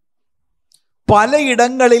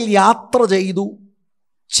 പലയിടങ്ങളിൽ യാത്ര ചെയ്തു.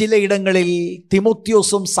 ചിലയിടങ്ങളിൽ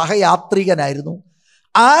തിമോത്തിയോസും സഹയാത്രികനായിരുന്നു.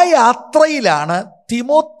 ആ യാത്രയിലാണ്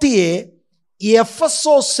തിമോത്തിയെ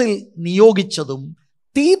എഫെസോസിൽ നിയോഗിച്ചതും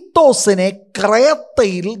തീത്തോസിനെ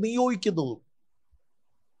ക്രേത്തയിൽ നിയോഗിക്കുന്നതും.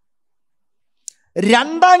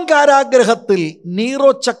 2ാം കാരാഗ്രഹത്തിൽ നീറോ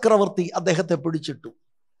ചക്രവർത്തി അദ്ദേഹത്തെ പിടിച്ചിട്ടു.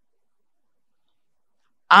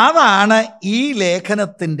 അതാണ് ഈ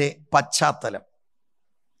ലേഖനത്തിൻ്റെ പശ്ചാത്തലം.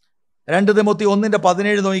 2 തിമോത്തി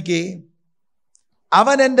 1:17 നോക്കിയേ.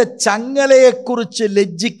 അവൻ എൻ്റെ ചങ്ങലയെക്കുറിച്ച്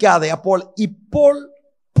ലജ്ജിക്കാതെ. അപ്പോൾ ഇപ്പോൾ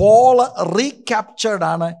പോൾ റീക്യാപ്ചേർഡ്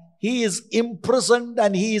ആണ്. He is imprisoned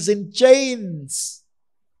and he is in chains.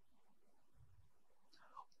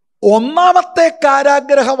 1ാമത്തെ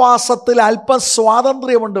കാരാഗ്രഹവാസത്തിൽ അല്പം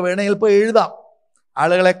സ്വാതന്ത്ര്യമുണ്ട്. വേണമെങ്കിൽ ഇപ്പോൾ എഴുതാം,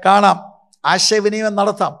 ആളുകളെ കാണാം, ആശയവിനിമയം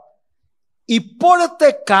നടത്താം. ഇപ്പോഴത്തെ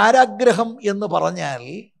കാരാഗ്രഹം എന്ന് പറഞ്ഞാൽ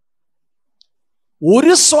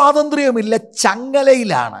ഒരു സ്വാതന്ത്ര്യമില്ല,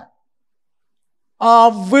 ചങ്ങലയിലാണ്.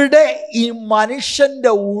 അവിടെ ഈ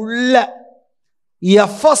മനുഷ്യൻ്റെ ഉള്ള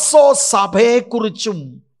എഫെസോ സഭയെക്കുറിച്ചും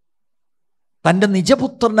തൻ്റെ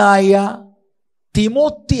നിജപുത്രനായ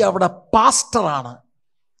തിമോത്തി അവിടെ പാസ്റ്ററാണ്.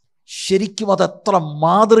 ശരിക്കും അതെത്ര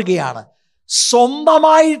മാതൃകയാണ്.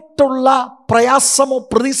 സ്വന്തമായിട്ടുള്ള പ്രയാസമോ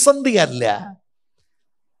പ്രതിസന്ധിയല്ല,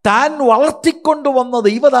 താൻ വളർത്തിക്കൊണ്ടുവന്ന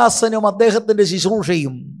ദൈവദാസനും അദ്ദേഹത്തിൻ്റെ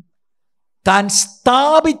ശുശ്രൂഷയും താൻ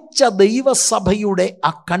സ്ഥാപിച്ച ദൈവസഭയുടെ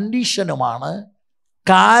ആ കണ്ടീഷനുമാണ്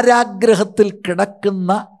കാരാഗ്രഹത്തിൽ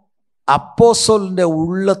കിടക്കുന്ന അപ്പോസ്തലന്റെ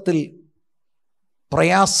ഉള്ളത്തിൽ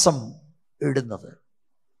പ്രയാസം ഇടുന്നത്.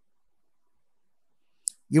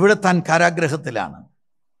 ഇവിടെ താൻ കാരാഗ്രഹത്തിലാണ്.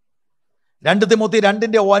 2 തിമോത്തി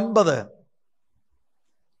 2:9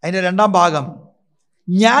 അതിൻ്റെ 2ാം ഭാഗം.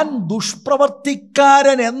 ഞാൻ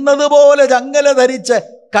ദുഷ്പ്രവർത്തിക്കാരൻ എന്നതുപോലെ ചങ്ങല ധരിച്ച്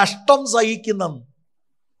കഷ്ടം സഹിക്കുന്നു.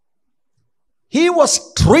 He was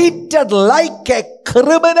treated like a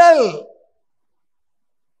criminal.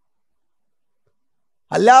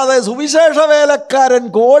 അല്ലാതെ സുവിശേഷ വേലക്കാരൻ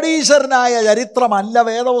കോടീശ്വരനായ ചരിത്രമല്ല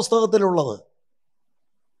വേദപുസ്തകത്തിലുള്ളത്.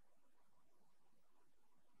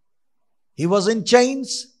 He was in chains,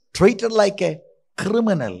 treated like a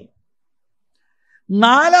criminal.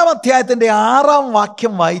 4-ാം അധ്യായത്തിൻ്റെ 6-ാം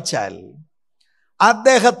വാക്യം വായിച്ചാൽ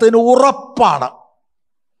അദ്ദേഹത്തിന് ഉറപ്പാണ്,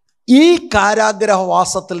 ഈ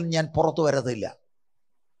കാരാഗ്രഹവാസത്തിൽ ഞാൻ പുറത്തു വരത്തില്ല.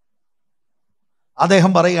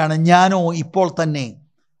 അദ്ദേഹം പറയുകയാണ്, ഞാനോ ഇപ്പോൾ തന്നെ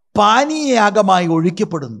പാനീയയാഗമായി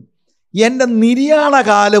ഒഴിക്കപ്പെടുന്നു, എൻ്റെ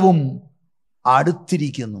നിര്യാണകാലവും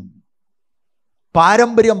അടുത്തിരിക്കുന്നു.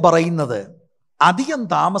 പാരമ്പര്യം പറയുന്നത് അധികം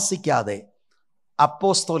താമസിക്കാതെ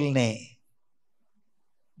അപ്പോസ്തലനെ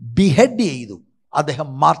ബിഹെഡ് ചെയ്തു, അദ്ദേഹം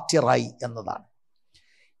മാർട്ടിയറായി എന്നതാണ്.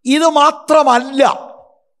 ഇത് മാത്രമല്ല,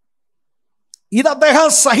 ഇത് അദ്ദേഹം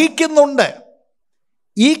സഹിക്കുന്നുണ്ട്.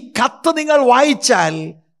 ഈ കത്ത് നിങ്ങൾ വായിച്ചാൽ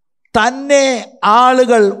തന്നെ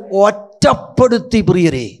ആളുകൾ ഒറ്റപ്പെടുത്തി.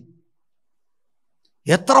 പ്രിയരെ,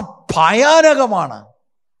 എത്ര ഭയാനകമാണ്!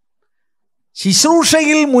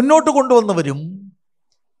 ശുശ്രൂഷയിൽ മുന്നോട്ട് കൊണ്ടുവന്നവരും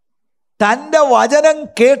തൻ്റെ വചനം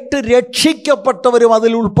കേട്ട് രക്ഷിക്കപ്പെട്ടവരും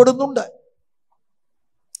അതിൽ ഉൾപ്പെടുന്നുണ്ട്.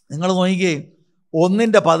 നിങ്ങൾ നോക്കിക്കേ,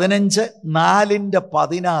 1:15,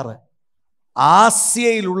 4:16.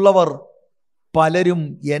 ആസ്യയിലുള്ളവർ പലരും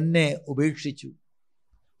എന്നെ ഉപേക്ഷിച്ചു.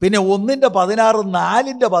 പിന്നെ 1:16,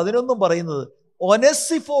 4:11 പറയുന്നത്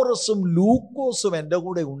ഒനെസിഫോറസും ലൂക്കോസും എൻ്റെ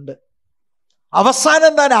കൂടെ ഉണ്ട്.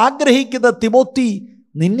 അവസാനം താൻ ആഗ്രഹിക്കുന്ന തിമോത്തി,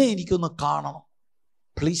 നിന്നെ എനിക്കൊന്ന് കാണണം,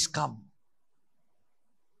 പ്ലീസ് കം.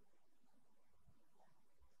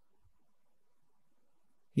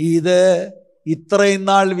 ഇത് ഇത്രയും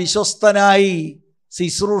നാൾ വിശ്വസ്തനായി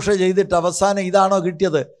ശുശ്രൂഷ ചെയ്തിട്ട് അവസാനം ഇതാണോ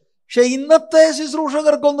കിട്ടിയത്? പക്ഷെ ഇന്നത്തെ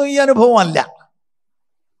ശുശ്രൂഷകർക്കൊന്നും ഈ അനുഭവമല്ല.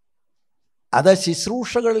 അത്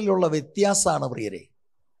ശുശ്രൂഷകളിലുള്ള വ്യത്യാസമാണ് പ്രിയരെ.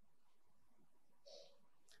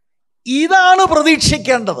 ഇതാണ്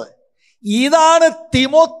പ്രതീക്ഷിക്കേണ്ടത്. ഇതാണ്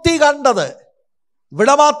തിമോത്തി കണ്ടത്.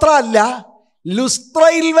 ഇവിടെ മാത്രമല്ല,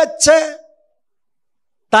 ലുസ്ത്രയിൽ വെച്ച്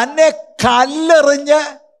തന്നെ കല്ലെറിഞ്ഞ്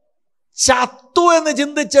ചത്തു എന്ന്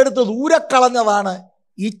ചിന്തിച്ചെടുത്ത് ദൂരക്കളഞ്ഞതാണ്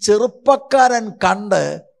ഈ ചെറുപ്പക്കാരൻ കണ്ട്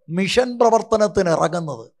മിഷൻ പ്രവർത്തനത്തിന്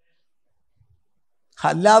ഇറങ്ങുന്നത്.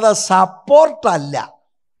 അല്ലാതെ സപ്പോർട്ടല്ല.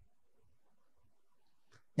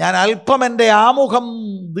 ഞാൻ അല്പം എൻ്റെ ആമുഖം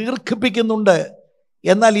ദീർഘിപ്പിക്കുന്നുണ്ട്.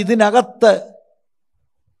 എന്നാൽ ഇതിനകത്ത്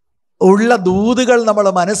ഉള്ള ദൂതുകൾ നമ്മൾ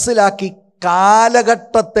മനസ്സിലാക്കി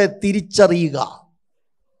കാലഘട്ടത്തെ തിരിച്ചറിയുക.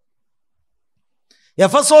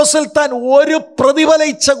 എഫെസോസിൽ താൻ ഒരു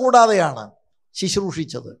പ്രതിഫലിച്ച കൂടാതെയാണ്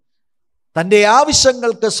ശുശ്രൂഷിച്ചത്. തൻ്റെ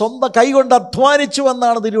ആവശ്യങ്ങൾക്ക് സ്വന്തം കൈകൊണ്ട് അധ്വാനിച്ചു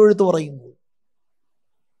എന്നാണ് തിരുവെഴുത്ത് പറയുന്നത്.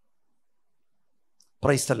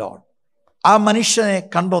 Praise the Lord. ആ മനുഷ്യനെ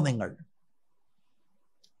കണ്ടോ നിങ്ങൾ?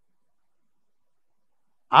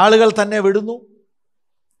 ആളുകൾ തന്നെ വിടുന്നു,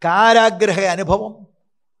 കാരാഗ്രഹ അനുഭവം,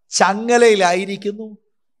 ചങ്ങലയിലായിരിക്കുന്നു.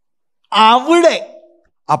 അവിടെ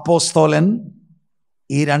അപ്പോസ്തലൻ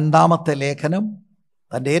ഈ 2ാമത്തെ ലേഖനം,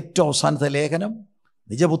 തൻ്റെ ഏറ്റവും അവസാനത്തെ ലേഖനം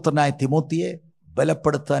നിജപുത്രനായ തിമോത്തിയെ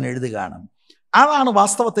ബലപ്പെടുത്താൻ എഴുതുകയാണ്. അതാണ്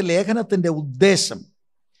വാസ്തവത്തിൽ ലേഖനത്തിൻ്റെ ഉദ്ദേശം.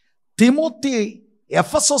 തിമോത്തി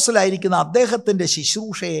എഫെസോസിലായിരിക്കുന്ന അദ്ദേഹത്തിൻ്റെ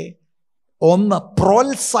ശുശ്രൂഷയെ ഒന്ന്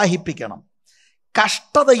പ്രോത്സാഹിപ്പിക്കണം.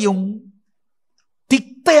 കഷ്ടതയും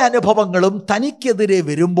തിക്ത അനുഭവങ്ങളും തനിക്കെതിരെ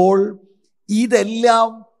വരുമ്പോൾ ഇതെല്ലാം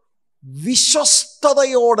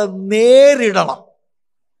വിശ്വസ്തയോടെ നേരിടണം.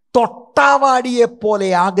 തൊട്ടാവാടിയെപ്പോലെ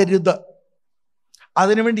ആകരുത്.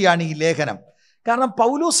 അതിനുവേണ്ടിയാണ് ഈ ലേഖനം. കാരണം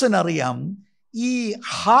പൗലോസിനറിയാം, ഈ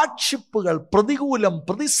ഹാർഡ്ഷിപ്പുകൾ, പ്രതികൂലം,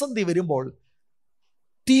 പ്രതിസന്ധി വരുമ്പോൾ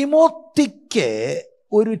തിമോത്തിക്ക്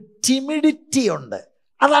ഒരു ടിമിഡിറ്റി ഉണ്ട്.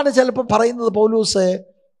 അതാണ് ചിലപ്പോൾ പറയുന്നത് പൗലോസ്,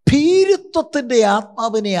 ഭീരുത്വത്തിൻ്റെ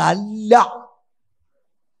ആത്മാവിനെ അല്ല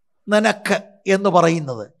നിനക്ക് എന്ന്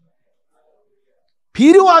പറയുന്നത്.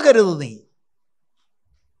 ഭീരുവാകരുത് നീ.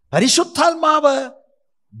 പരിശുദ്ധാത്മാവ്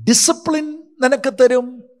ഡിസിപ്ലിൻ നിനക്ക് തരും,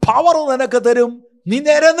 പവർ നിനക്ക് തരും. നീ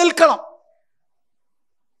നേരെ നിൽക്കണം.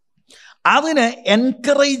 അതിന്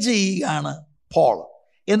എൻകറേജ് ചെയ്യുകയാണ് പോൾ.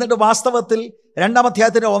 എന്നിട്ട് വാസ്തവത്തിൽ 2-ാം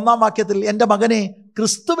അധ്യായത്തിൻ്റെ 1-ാം വാക്യത്തിൽ, എൻ്റെ മകനെ,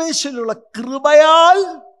 ക്രിസ്തുവേശുവിലുള്ള കൃപയാൽ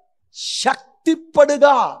ശക്തിപ്പെടുക.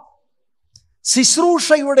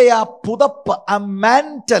 ശുശ്രൂഷയുടെ ആ പുതപ്പ്, ആ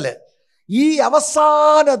മാന്റല് ഈ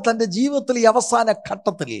അവസാന തൻ്റെ ജീവിതത്തിൽ ഈ അവസാന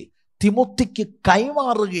ഘട്ടത്തിൽ തിമോത്തിക്ക്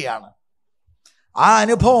കൈമാറുകയാണ്. ആ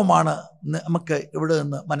അനുഭവമാണ് നമുക്ക് ഇവിടെ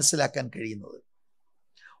നിന്ന് മനസ്സിലാക്കാൻ കഴിയുന്നത്.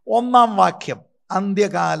 1-ാം വാക്യം,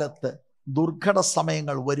 അന്ത്യകാലത്ത് ദുർഘട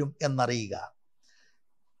സമയങ്ങൾ വരും എന്നറിയുക.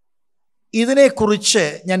 ഇതിനെക്കുറിച്ച്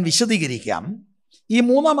ഞാൻ വിശദീകരിക്കാം. ഈ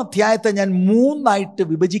 3-ാം അധ്യായത്തെ ഞാൻ 3ആയിട്ട്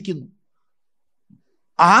വിഭജിക്കുന്നു.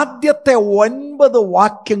 ആദ്യത്തെ 9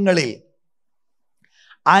 വാക്യങ്ങളിൽ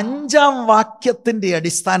 5-ാം വാക്യത്തിൻ്റെ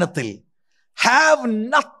അടിസ്ഥാനത്തിൽ have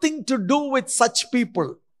nothing to do with such people,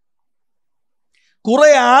 കുറെ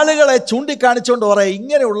ആളുകളെ ചൂണ്ടിക്കാണിച്ചുകൊണ്ട് പറയാം,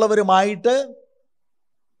 ഇങ്ങനെയുള്ളവരുമായിട്ട്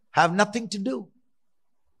ഹാവ് നത്തിങ് ടു ഡു.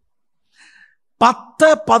 10,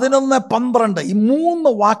 11, 12 ഈ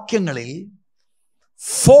 3 വാക്യങ്ങളിൽ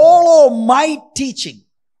ഫോളോ മൈ ടീച്ചിങ്,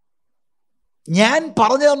 ഞാൻ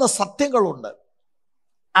പറഞ്ഞു തന്ന സത്യങ്ങളുണ്ട്,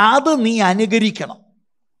 അത് നീ അനുകരിക്കണം.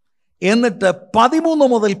 എന്നിട്ട് 13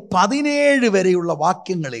 മുതൽ 17 വരെയുള്ള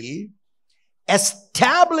വാക്യങ്ങളിൽ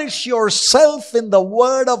establish your self in the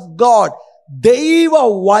word of God, ദൈവ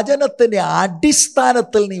വചനത്തിൻ്റെ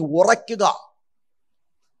അടിസ്ഥാനത്തിൽ നീ ഉറയ്ക്കുക.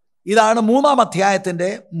 ഇതാണ് 3-ാം അധ്യായത്തിൻ്റെ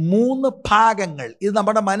 3 ഭാഗങ്ങൾ. ഇത്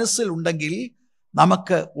നമ്മുടെ മനസ്സിലുണ്ടെങ്കിൽ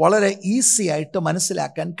നമുക്ക് വളരെ ഈസി ആയിട്ട്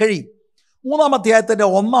മനസ്സിലാക്കാൻ കഴിയും. 3-ാം അധ്യായത്തിൻ്റെ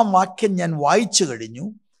 1-ാം വാക്യം ഞാൻ വായിച്ചു കഴിഞ്ഞു.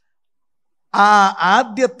 ആ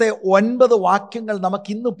ആദ്യത്തെ 9 വാക്യങ്ങൾ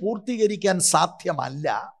നമുക്കിന്ന് പൂർത്തീകരിക്കാൻ സാധ്യമല്ല.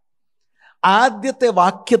 ആദ്യത്തെ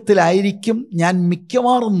വാക്യത്തിലായിരിക്കും ഞാൻ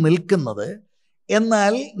മിക്കവാറും നിൽക്കുന്നത്.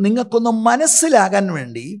 എന്നാൽ നിങ്ങൾക്കൊന്ന് മനസ്സിലാകാൻ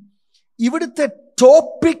വേണ്ടി ഇവിടുത്തെ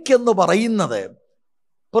ടോപ്പിക് എന്ന് പറയുന്നത്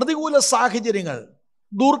പ്രതികൂല സാഹചര്യങ്ങൾ,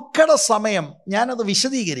 ദുർഘട സമയം. ഞാനത്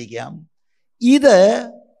വിശദീകരിക്കാം. ഇത്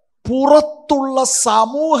പുറത്തുള്ള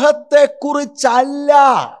സമൂഹത്തെക്കുറിച്ചല്ല.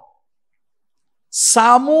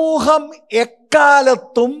 സമൂഹം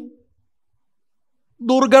എക്കാലത്തും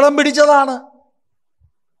ദുർഘടം പിടിച്ചതാണ്.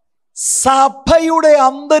 സഭയുടെ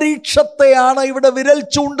അന്തരീക്ഷത്തെയാണ് ഇവിടെ വിരൽ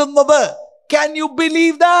ചൂണ്ടുന്നത്. Can you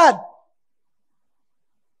believe that?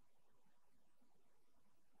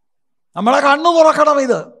 നമ്മളെ കണ്ണു തുറക്കണം.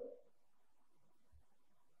 ഇത്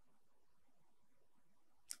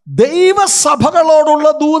ദൈവസഭകളോടുള്ള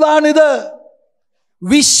ദൂതാണിത്.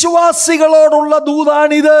 വിശ്വാസികളോടുള്ള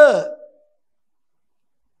ദൂതാണിത്.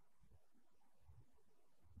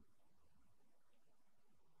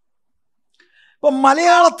 ഇപ്പം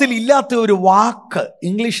മലയാളത്തിൽ ഇല്ലാത്ത ഒരു വാക്ക്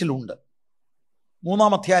ഇംഗ്ലീഷിലുണ്ട്.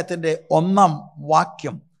 3-ാം അധ്യായത്തിൻ്റെ 1-ാം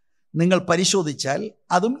വാക്യം നിങ്ങൾ പരിശോധിച്ചാൽ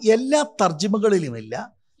അതും എല്ലാ തർജ്ജിമകളിലുമില്ല.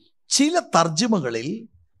 ചില തർജ്ജിമകളിൽ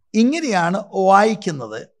ഇങ്ങനെയാണ്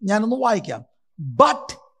വായിക്കുന്നത്. ഞാനൊന്ന് വായിക്കാം.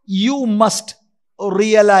 But you must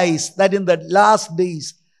realise that in the last days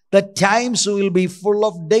the times will be full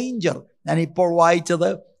of danger. ഞാൻ ഇപ്പോൾ വായിച്ചത്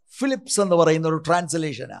ഫിലിപ്സ് എന്ന് പറയുന്ന ഒരു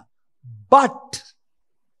ട്രാൻസ്ലേഷനാണ്. ബട്ട്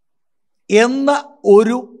എന്ന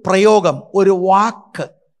ഒരു പ്രയോഗം, ഒരു വാക്ക്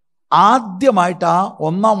ആദ്യമായിട്ട് ആ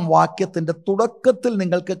 1-ാം വാക്യത്തിൻ്റെ തുടക്കത്തിൽ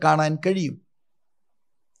നിങ്ങൾക്ക് കാണാൻ കഴിയും.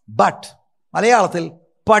 ബട്ട് മലയാളത്തിൽ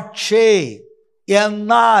പക്ഷേ,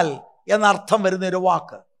 എന്നാൽ എന്നർത്ഥം വരുന്ന ഒരു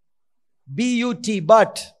വാക്ക്. BUT,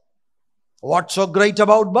 but. What's so great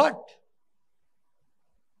about but?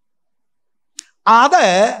 അത്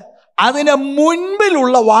അതിന്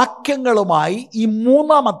മുൻപിലുള്ള വാക്യങ്ങളുമായി ഈ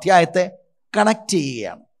 3-ാം അധ്യായത്തെ കണക്ട്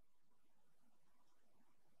ചെയ്യുകയാണ്.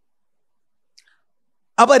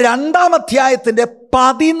 അപ്പൊ 2-ാം അധ്യായത്തിൻ്റെ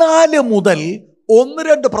 14 മുതൽ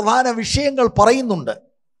 1-2 പ്രധാന വിഷയങ്ങൾ പറയുന്നുണ്ട്.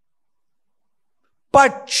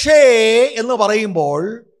 പക്ഷേ എന്ന് പറയുമ്പോൾ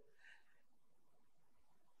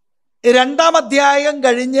 2-ാം അധ്യായം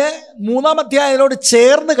കഴിഞ്ഞ് 3-ാം അധ്യായത്തിനോട്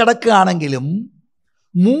ചേർന്ന് കിടക്കുകയാണെങ്കിലും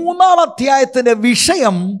 3-ാം അധ്യായത്തിൻ്റെ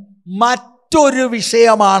വിഷയം മറ്റൊരു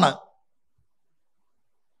വിഷയമാണ്.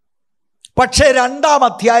 പക്ഷേ 2-ാം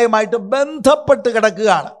അധ്യായമായിട്ട് ബന്ധപ്പെട്ട്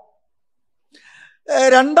കിടക്കുകയാണ്.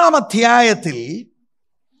 2-ാം അധ്യായത്തിൽ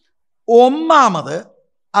 1-ാമത്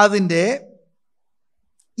അതിൻ്റെ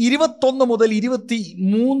 21 മുതൽ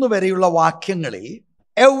 23 വരെയുള്ള വാക്യങ്ങളിൽ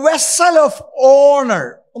എ വെസൽ ഓഫ് ഓണർ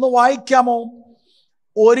ഒന്ന് വായിക്കാമോ?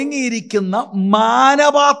 ഒരുങ്ങിയിരിക്കുന്ന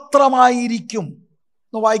മാനപാത്രമായിരിക്കും.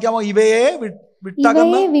 ഒന്ന് വായിക്കാമോ? ഇവയെ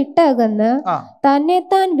വിട്ടകന്ന്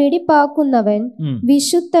തന്നെത്താൻ വെടിപ്പാക്കുന്നവൻ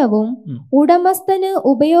വിശുദ്ധവും ഉടമസ്ഥന്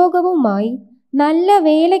ഉപയോഗവുമായി നല്ല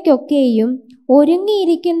വേലയ്ക്കൊക്കെയും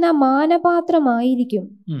ഒരുങ്ങിയിരിക്കുന്ന മാനപാത്രമായിരിക്കും.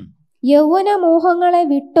 യൗവനമോഹങ്ങളെ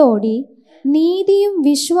വിട്ടോടി നീതിയും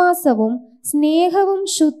വിശ്വാസവും സ്നേഹവും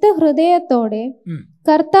ശുദ്ധ ഹൃദയത്തോടെ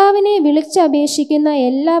കർത്താവിനെ വിളിച്ചപേക്ഷിക്കുന്ന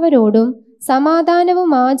എല്ലാവരോടും സമാധാനവും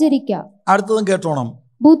ആചരിക്കാം. അടുത്തതും കേട്ടോണം.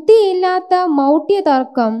 ബുദ്ധിയില്ലാത്ത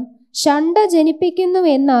മൗഢ്യതർക്കം ഷണ്ട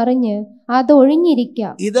ജനിപ്പിക്കുന്നുവെന്നറിഞ്ഞ്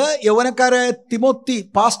അതൊഴിഞ്ഞിരിക്കാം. ഇത് യൗവനക്കാരെ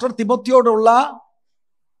പാസ്റ്റർ തിമോത്തിയോടുള്ള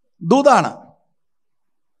ദൂതാണ്.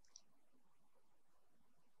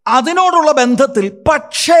 അതിനോടുള്ള ബന്ധത്തിൽ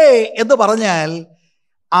പക്ഷേ എന്ന് പറഞ്ഞാൽ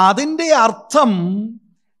അതിൻ്റെ അർത്ഥം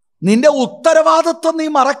നിന്റെ ഉത്തരവാദിത്വം നീ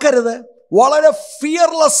മറക്കരുത്. വളരെ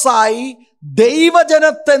ഫിയർലെസ്സായി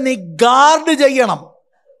ദൈവജനത്തെ നീ ഗാർഡ് ചെയ്യണം.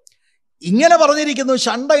 ഇങ്ങനെ പറഞ്ഞിരിക്കുന്നു,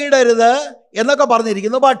 ഷണ്ടയിടരുത് എന്നൊക്കെ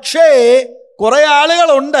പറഞ്ഞിരിക്കുന്നു. പക്ഷേ കുറെ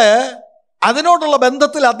ആളുകളുണ്ട് അതിനോടുള്ള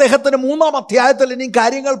ബന്ധത്തിൽ അദ്ദേഹത്തിന് 3-ാം അധ്യായത്തിൽ ഇനി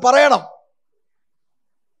കാര്യങ്ങൾ പറയണം.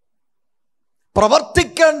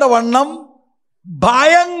 പ്രവർത്തിക്കേണ്ട വണ്ണം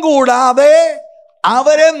ഭയം കൂടാതെ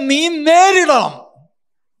അവരെ നീ നേരിടണം.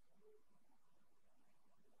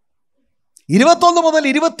 21 മുതൽ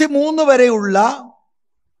 23 വരെയുള്ള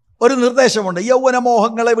ഒരു നിർദ്ദേശമുണ്ട്.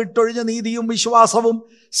 യൗവനമോഹങ്ങളെ വിട്ടൊഴിഞ്ഞ് നീതിയും വിശ്വാസവും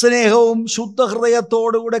സ്നേഹവും ശുദ്ധ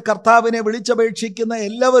ഹൃദയത്തോടുകൂടെ കർത്താവിനെ വിളിച്ചപേക്ഷിക്കുന്ന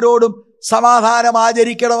എല്ലാവരോടും സമാധാനം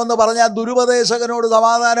ആചരിക്കണമെന്ന് പറഞ്ഞാൽ ദുരുപദേശകനോട്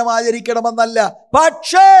സമാധാനം ആചരിക്കണമെന്നല്ല.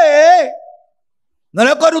 പക്ഷേ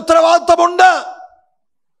നിനക്കൊരു ഉത്തരവാദിത്വമുണ്ട്.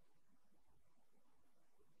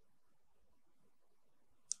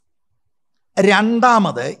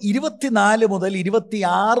 രണ്ടാമത് 24 മുതൽ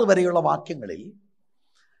 26 വരെയുള്ള വാക്യങ്ങളിൽ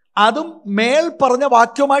അതും മേൽ പറഞ്ഞ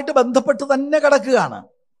വാക്യവുമായിട്ട് ബന്ധപ്പെട്ട് തന്നെ കിടക്കുകയാണ്.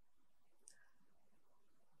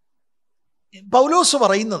 പൗലോസ്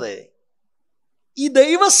പറയുന്നത്, ഈ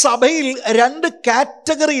ദൈവസഭയിൽ 2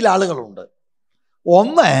 കാറ്റഗറിയിൽ ആളുകളുണ്ട്.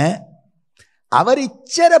 ഒന്ന്,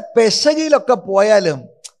 അവരിച്ചിരി പെശകിലൊക്കെ പോയാലും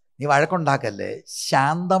നീ വഴക്കുണ്ടാക്കല്ലേ,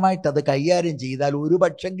 ശാന്തമായിട്ട് അത് കൈകാര്യം ചെയ്താൽ ഒരു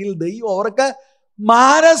പക്ഷെങ്കിൽ ദൈവം അവർക്ക്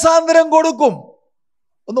മാനസാന്തരം കൊടുക്കും.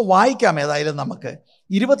 ഒന്ന് വായിക്കാം ഏതായാലും നമുക്ക്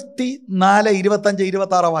 24, 25,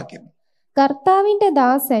 26 വാക്യം. കർത്താവിന്റെ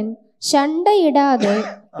ദാസൻ ശണ്ടയിടാതെ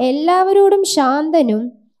എല്ലാവരോടും ശാന്തനും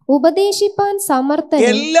ഉപദേശിപ്പാൻ സമർത്ഥനും.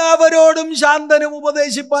 എല്ലാവരോടും ശാന്തനും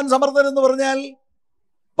ഉപദേശിപ്പാൻ സമർത്ഥൻ എന്ന് പറഞ്ഞാൽ,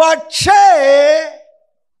 പക്ഷേ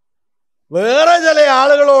വേറെ ചില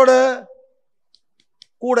ആളുകളോട്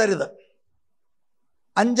കൂടരുത്.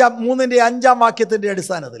 3-5 വാക്യത്തിന്റെ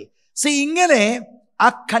അടിസ്ഥാനത്തിൽ ഇങ്ങനെ ആ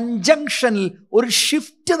കൺജങ്ഷനിൽ ഒരു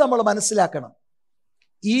ഷിഫ്റ്റ് നമ്മൾ മനസ്സിലാക്കണം.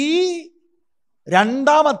 ഈ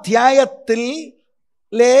 2-ാം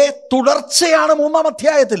അധ്യായത്തിലെ തുടർച്ചയാണ് 3-ാം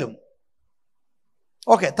അധ്യായത്തിലും.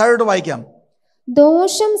 ഓക്കെ, താഴോട്ട് വായിക്കാം.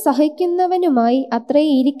 ദോഷം സഹിക്കുന്നവനുമായി അത്രേ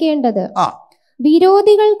ഇരിക്കേണ്ടത്.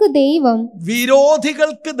 വിരോധികൾക്ക്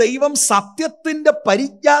ദൈവം സത്യത്തിന്റെ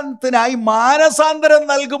പരിജ്ഞാനത്തിനായി മാനസാന്തരം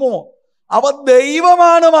നൽകുമോ? അവ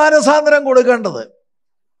ദൈവമാണ് മാനസാന്തരം കൊടുക്കേണ്ടത്.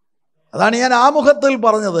 അതാണ് ഞാൻ ആമുഖത്തിൽ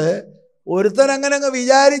പറഞ്ഞത്. ഒരുത്തൻ അങ്ങനെ അങ്ങ്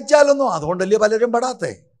വിചാരിച്ചാലൊന്നും, അതുകൊണ്ടല്ലേ പലരും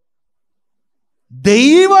പെടാത്തെ.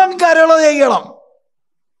 ദൈവം കരുണ ചെയ്യണം.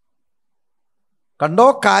 കണ്ടോ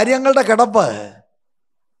കാര്യങ്ങളുടെ കിടപ്പ്.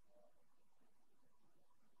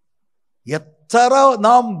 എത്ര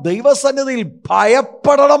നാം ദൈവസന്നിധിയിൽ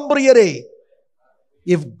ഭയപ്പെടണം പ്രിയരെ.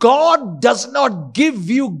 If God does not give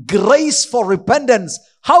you grace for repentance,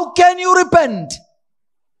 how can you repent?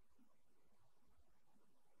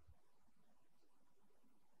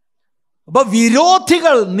 അപ്പൊ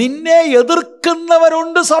വിരോധികൾ, നിന്നെ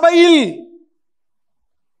എതിർക്കുന്നവരുണ്ട് സഭയിൽ.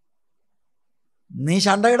 നീ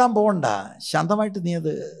ശണ്ടയിടാൻ പോകണ്ട, ശാന്തമായിട്ട് നീ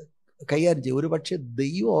അത് കൈകാര്യം ചെയ്യും. ഒരു പക്ഷേ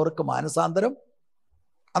ദൈവം അവർക്ക് മാനസാന്തരം.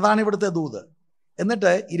 അതാണ് ഇവിടുത്തെ ദൂത്.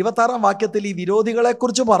 എന്നിട്ട് 26-ാം വാക്യത്തിൽ ഈ വിരോധികളെ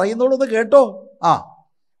കുറിച്ച് പറയുന്നുള്ളത് കേട്ടോ.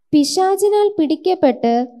 പിശാചിനാൽ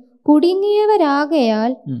പിടിക്കപ്പെട്ട്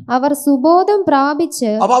കുടുങ്ങിയവരാകയാൽ അവർ സുബോധം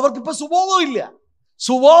പ്രാപിച്ച്. അപ്പൊ അവർക്കിപ്പോ സുബോധമില്ല.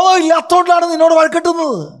 സുബോധം ഇല്ലാത്തോണ്ടാണ് നിന്നോട്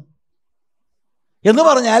വഴക്കെട്ടുന്നത് എന്ന്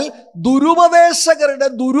പറഞ്ഞാൽ, ദുരുപദേശകരുടെ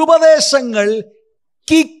ദുരുപദേശങ്ങൾ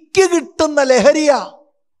കിക്ക് കിട്ടുന്ന ലഹരിയ.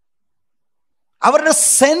 അവരുടെ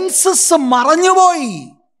census മറഞ്ഞുപോയി.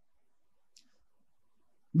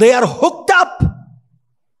 They are hooked up.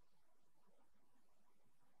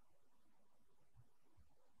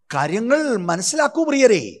 കാര്യങ്ങൾ മനസ്സിലാക്കൂ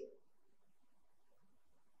പ്രിയരെ.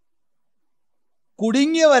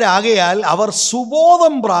 കുടുങ്ങിയവരാകയാൽ അവർ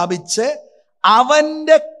സുബോധം പ്രാപിച്ച്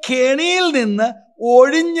അവന്റെ കെണിയിൽ നിന്ന്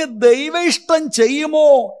ഒഴിഞ്ഞ് ദൈവ ഇഷ്ടം ചെയ്യുമോ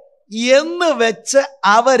എന്ന് വെച്ച്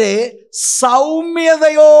അവരെ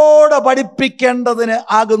സൗമ്യതയോടെ പഠിപ്പിക്കേണ്ടതിന്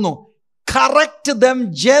ആകുന്നു. Correct dum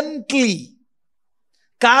gently.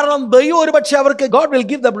 കാരണം ദൈവം ഒരു പക്ഷേ അവർക്ക് God will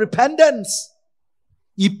give them repentance.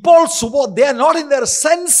 ഇപ്പോൾ they are not in their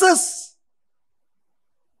senses.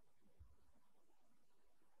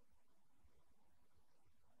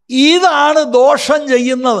 ഇതാണ് ദോഷം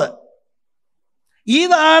ചെയ്യുന്നത്.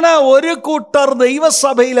 ഇതാണ് ഒരു കൂട്ടർ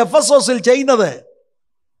ദൈവസഭയിൽ എഫെസോസിൽ ചെയ്യുന്നത്.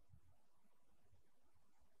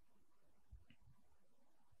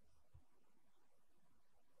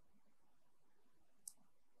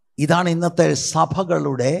 ഇതാണ് ഇന്നത്തെ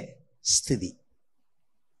സഭകളുടെ സ്ഥിതി.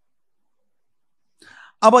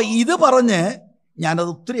 അപ്പോൾ ഇത് പറഞ്ഞ് ഞാനത്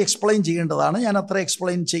ഒത്തിരി എക്സ്പ്ലെയിൻ ചെയ്യേണ്ടതാണ്. ഞാൻ അത്ര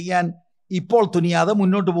എക്സ്പ്ലെയിൻ ചെയ്യാൻ ഇപ്പോൾ തുനിയാതെ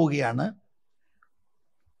മുന്നോട്ട് പോവുകയാണ്.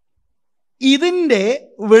 ഇതിൻ്റെ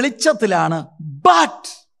വെളിച്ചത്തിലാണ്,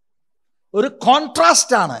 ബട്ട് ഒരു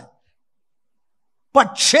കോൺട്രാസ്റ്റ് ആണ്.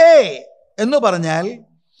 പക്ഷേ എന്ന് പറഞ്ഞാൽ,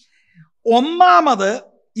 ഒന്നാമത്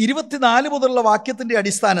 24 മുതലുള്ള വാക്യത്തിൻ്റെ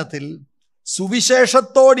അടിസ്ഥാനത്തിൽ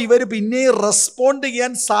സുവിശേഷത്തോട് ഇവർ പിന്നെ റെസ്പോണ്ട്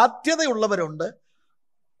ചെയ്യാൻ സാധ്യതയുള്ളവരുണ്ട്.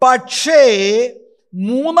 പക്ഷേ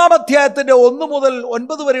 3-ാം അധ്യായത്തിൻ്റെ 1 മുതൽ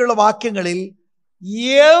 9 വരെയുള്ള വാക്യങ്ങളിൽ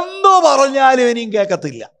എന്തു പറഞ്ഞാലും ഇനിയും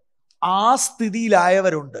കേൾക്കത്തില്ല. ആ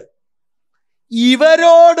സ്ഥിതിയിലായവരുണ്ട്.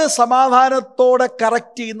 ഇവരോട് സമാധാനത്തോടെ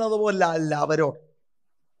കറക്റ്റ് ചെയ്യുന്നത് പോലെ അല്ല അവരോട്.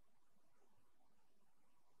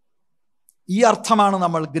 ഈ അർത്ഥമാണ്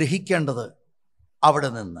നമ്മൾ ഗ്രഹിക്കേണ്ടത്. അവിടെ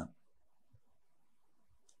നിന്ന്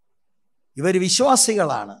ഇവർ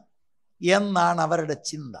വിശ്വാസികളാണ് എന്നാണ് അവരുടെ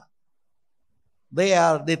ചിന്ത.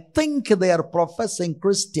 They think they are professing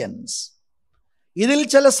Christians. ഇതിൽ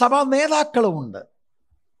ചില സഭാ നേതാക്കളുമുണ്ട്.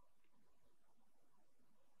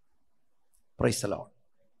 Praise the Lord.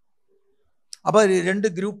 അപ്പോൾ 2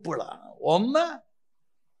 ഗ്രൂപ്പുകളാണ്. ഒന്ന്,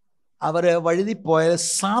 അവർ വഴുതിപ്പോയ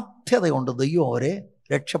സാധ്യതയുണ്ട്, ദൈവം അവരെ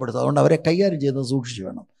രക്ഷപ്പെടുത്തും. അതുകൊണ്ട് അവരെ കൈകാര്യം ചെയ്യുന്നത് സൂക്ഷിച്ചു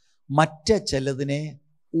വേണം. മറ്റ് ചിലതിനെ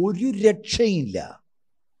ഒരു രക്ഷയില്ല,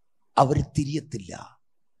 അവർ തിരിയത്തില്ല.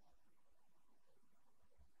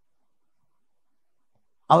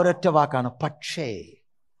 അവരൊറ്റ വാക്കാണ് പക്ഷേ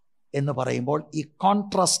എന്ന് പറയുമ്പോൾ ഈ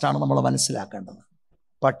കോൺട്രാസ്റ്റാണ് നമ്മൾ മനസ്സിലാക്കേണ്ടത്.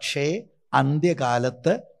 പക്ഷേ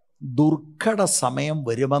അന്ത്യകാലത്ത് ദുർഘട സമയം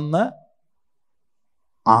വരുമെന്ന്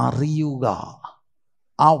അറിയുക.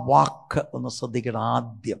 ആ വാക്ക് ഒന്ന് ശ്രദ്ധിക്കണം.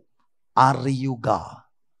 ആദ്യം അറിയുക.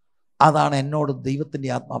 അതാണ് എന്നോട് ദൈവത്തിൻ്റെ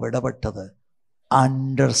ആത്മാവ് ഇടപെട്ടത്.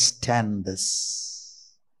 Understand this.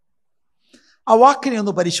 ആ വാക്കിനെ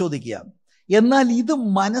ഒന്ന് പരിശോധിക്കുക. എന്നാൽ ഇത്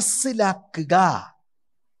മനസ്സിലാക്കുക.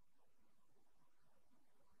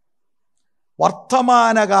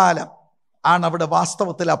 വർത്തമാനകാലം ആണ് അവിടെ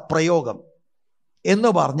വാസ്തവത്തിൽ ആ പ്രയോഗം. എന്ന്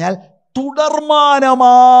പറഞ്ഞാൽ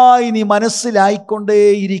തുടർമാനമായി നീ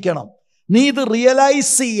മനസ്സിലായിക്കൊണ്ടേയിരിക്കണം. നീ ഇത്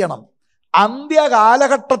റിയലൈസ് ചെയ്യണം.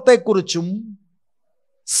 അന്ത്യകാലഘട്ടത്തെക്കുറിച്ചും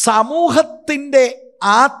സമൂഹത്തിൻ്റെ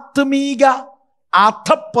ആത്മീക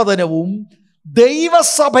അധപ്പതനവും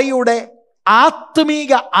ദൈവസഭയുടെ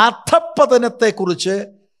ആത്മീക അധപ്പതനത്തെക്കുറിച്ച്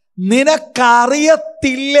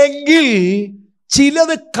നിനക്കറിയത്തില്ലെങ്കിൽ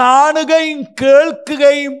ചിലത് കാണുകയും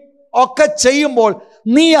കേൾക്കുകയും ഒക്കെ ചെയ്യുമ്പോൾ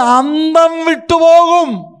നീ അന്തം വിട്ടുപോകും.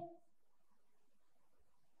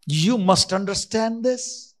 You must understand this.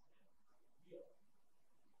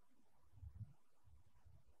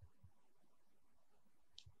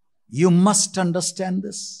 You must understand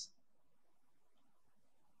this.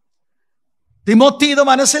 Timothy ഇത്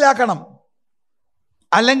മനസ്സിലാക്കണം,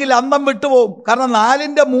 അല്ലെങ്കിൽ അന്തം വിട്ടുപോകും. കാരണം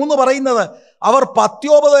 4:3 പറയുന്നത് അവർ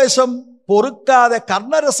പത്യോപദേശം പൊറുക്കാതെ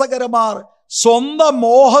കർണരസകരമാർ സ്വന്തം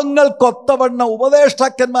മോഹങ്ങൾക്കൊത്തവണ്ണ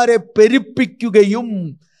ഉപദേഷ്ടാക്കന്മാരെ പെരുപ്പിക്കുകയും,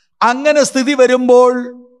 അങ്ങനെ സ്ഥിതി വരുമ്പോൾ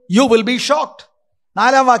യു വിൽ ബി ഷോക്ക്ഡ്.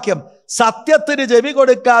 4-ാം വാക്യം, സത്യത്തിന് ചെവി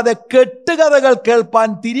കൊടുക്കാതെ കെട്ടുകഥകൾ കേൾപ്പാൻ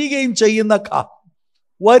തിരികെയും ചെയ്യുന്ന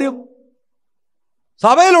വരും.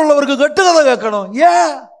 സഭയിലുള്ളവർക്ക് കെട്ടുകഥ കേൾക്കണോ?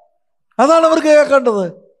 അതാണ് അവർക്ക് കേൾക്കേണ്ടത്.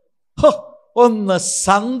 ഒന്ന്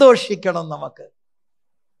സന്തോഷിക്കണം നമുക്ക്.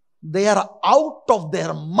 They are out of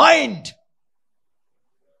their mind.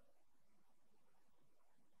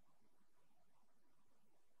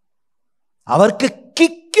 അവർക്ക്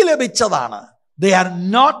കിക്ക് ലഭിച്ചതാണ്. They are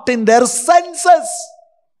not in their senses.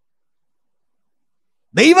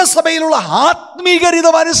 ദൈവസഭയിലുള്ള ആത്മീകരിത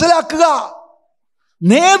മനസ്സിലാക്കുക.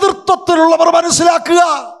 നേതൃത്വത്തിലുള്ളവർ മനസ്സിലാക്കുക.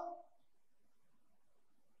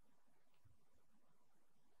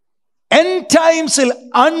 എൻഡ് ടൈംസിൽ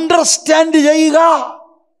അണ്ടർസ്റ്റാൻഡ് ചെയ്യുക.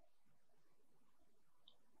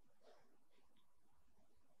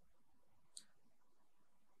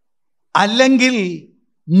 അല്ലെങ്കിൽ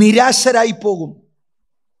നിരാശരായി പോകും.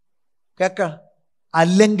 കേക്ക,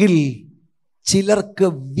 അല്ലെങ്കിൽ ചിലർക്ക്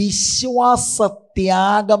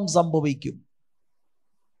വിശ്വാസത്യാഗം സംഭവിക്കും.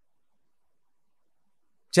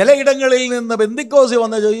 ചിലയിടങ്ങളിൽ നിന്ന് ബെന്തിക്കോസി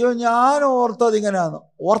വന്ന ചോദിയോ, ഞാൻ ഓർത്തത് ഇങ്ങനെയാണ്.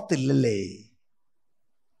 ഓർത്തില്ലല്ലേ?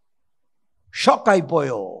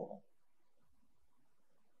 ഷോക്കായിപ്പോയോ?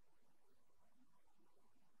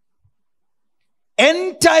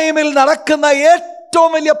 എൻഡ് ടൈമിൽ നടക്കുന്ന ഏറ്റവും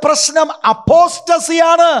വലിയ പ്രശ്നം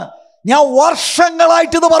അപ്പോസ്റ്റസിയാണ്. ഞാൻ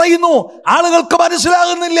വർഷങ്ങളായിട്ട് ഇത് പറയുന്നു, ആളുകൾക്ക്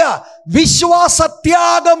മനസ്സിലാകുന്നില്ല.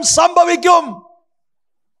 വിശ്വാസത്യാഗം സംഭവിക്കും.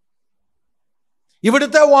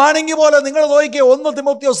 ഇവിടുത്തെ വാണിംഗ് പോലെ നിങ്ങൾ നോക്കിക്കേ. 1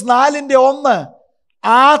 തിമോത്തിയോസ് 4:1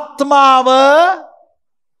 ആത്മാവ്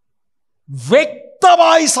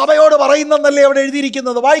വ്യക്തമായി സഭയോട് പറയുന്നല്ലേ അവിടെ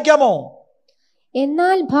എഴുതിയിരിക്കുന്നത്. വായിക്കാമോ?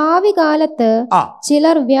 എന്നാൽ ഭാവി കാലത്ത്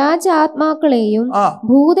ചിലർ വ്യാജ ആത്മാക്കളെയും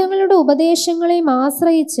ഭൂതങ്ങളുടെ ഉപദേശങ്ങളെയും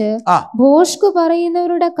ആശ്രയിച്ച് ഭോഷ്കു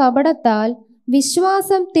പറയുന്നവരുടെ കപടത്താൽ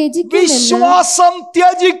വിശ്വാസം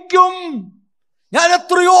ത്യജിക്കും. ഞാൻ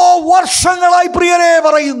എത്രയോ വർഷങ്ങളായി പ്രിയരെ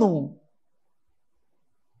പറയുന്നു.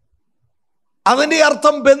 അതിന്റെ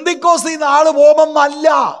അർത്ഥം ബെന്തിക്കോസിൽ ആള് പോകുമെന്നല്ല.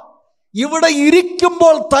 ഇവിടെ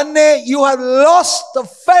ഇരിക്കുമ്പോൾ തന്നെ you have lost the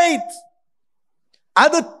faith.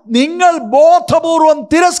 അത് നിങ്ങൾ ബോധപൂർവം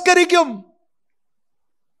തിരസ്കരിക്കും.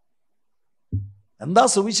 എന്താ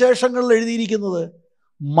സുവിശേഷങ്ങളിൽ എഴുതിയിരിക്കുന്നത്?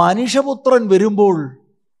 മനുഷ്യപുത്രൻ വരുമ്പോൾ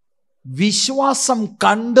വിശ്വാസം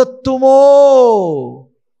കണ്ടെത്തുമോ?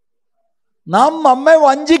 നാം നമ്മെ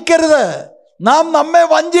വഞ്ചിക്കരുത്.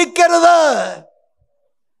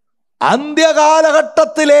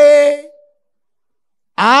 അന്ത്യകാലഘട്ടത്തിലെ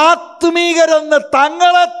ആത്മീകരെന്ന്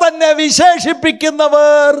തങ്ങളെ തന്നെ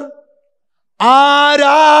വിശേഷിപ്പിക്കുന്നവർ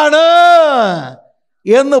ആരാണ്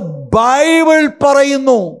എന്ന് ബൈബിൾ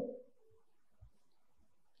പറയുന്നു.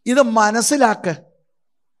 ഇത് മനസ്സിലാക്ക്,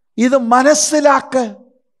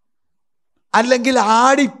 അല്ലെങ്കിൽ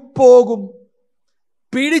ആടിപ്പോകും.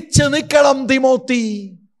 പിടിച്ചു നിൽക്കണം തിമോത്തി.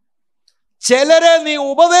 ചിലരെ നീ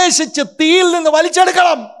ഉപദേശിച്ച് തീയിൽ നിന്ന്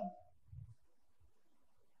വലിച്ചെടുക്കണം.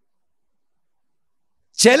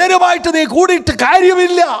 ചിലരുമായിട്ട് നീ കൂടിയിട്ട്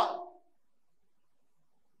കാര്യമില്ല.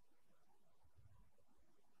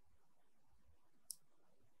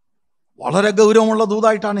 വളരെ ഗൗരവമുള്ള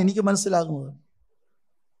ദൂതായിട്ടാണ് എനിക്ക് മനസ്സിലാകുന്നത്.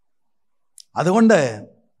 അതുകൊണ്ട്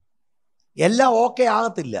എല്ലാം ഓക്കെ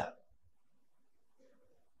ആകത്തില്ല.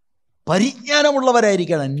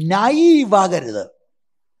 പരിജ്ഞാനമുള്ളവരായിരിക്കണം, നൈവാകരുത്.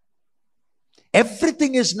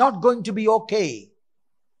 Everything is not going to B okay.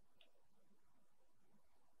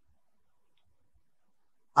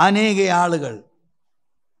 അനേക ആളുകൾ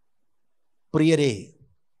പ്രിയരെ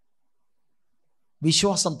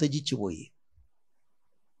വിശ്വാസം ത്യജിച്ചുപോയി.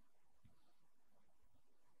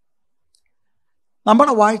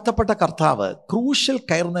 നമ്മുടെ വാഴ്ത്തപ്പെട്ട കർത്താവ് ക്രൂശിൽ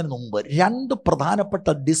കയറുന്നതിന് മുമ്പ് 2 പ്രധാനപ്പെട്ട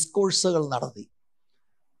ഡിസ്കോഴ്സുകൾ നടത്തി.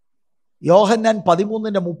 യോഹന്നാൻ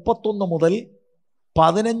 13:31 മുതൽ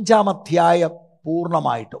 15-ാം അധ്യായം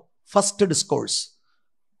പൂർണ്ണമായിട്ടും ഫസ്റ്റ് ഡിസ്കോഴ്സ്,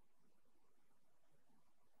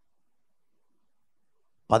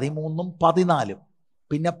 13-ഉം 14-ഉം,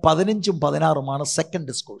 പിന്നെ 15-ഉം 16-ഉമാണ് സെക്കൻഡ്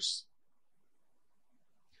ഡിസ്കോഴ്സ്.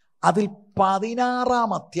 അതിൽ 16-ാം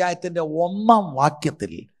അധ്യായത്തിൻ്റെ 1-ാം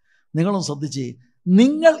വാക്യത്തിൽ നിങ്ങളും ശ്രദ്ധിച്ച്,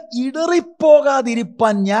 നിങ്ങൾ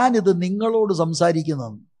ഇടറിപ്പോകാതിരിപ്പാൻ ഞാനിത് നിങ്ങളോട്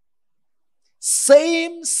സംസാരിക്കുന്നത്.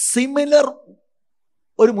 സെയിം സിമിലർ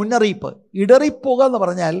ഒരു മുന്നറിയിപ്പ്. ഇടറിപ്പോകുക എന്ന്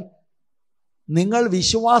പറഞ്ഞാൽ നിങ്ങൾ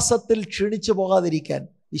വിശ്വാസത്തിൽ ക്ഷീണിച്ചു പോകാതിരിക്കാൻ,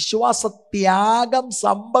 വിശ്വാസത്യാഗം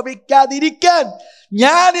സംഭവിക്കാതിരിക്കാൻ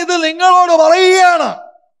ഞാനിത് നിങ്ങളോട് പറയുകയാണ്.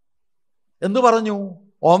 എന്തു പറഞ്ഞു?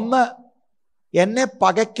 1, എന്നെ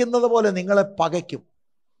പകയ്ക്കുന്നത് പോലെ നിങ്ങളെ പകയ്ക്കും,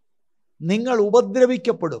 നിങ്ങൾ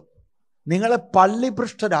ഉപദ്രവിക്കപ്പെടും, നിങ്ങളെ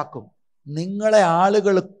പള്ളിഭ്രഷ്ടരാക്കും, നിങ്ങളെ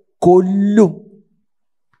ആളുകൾ കൊല്ലും.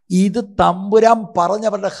 ഇത് തമ്പുരാൻ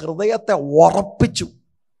പറഞ്ഞവരുടെ ഹൃദയത്തെ ഉറപ്പിച്ചു.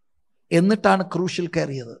 എന്നിട്ടാണ് ക്രൂശിൽ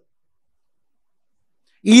കയറിയത്.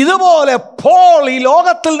 ഇതുപോലെ പോൾ ഈ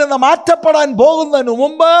ലോകത്തിൽ നിന്ന് മാറ്റപ്പെടാൻ പോകുന്നതിന്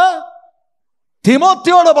മുമ്പ്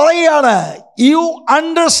തിമോത്തിയോട് പറയുകയാണ്, you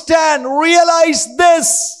understand, realise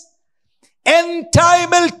this, end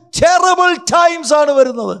ടൈമിൽ ടെറിബിൾ ടൈംസ് ആണ്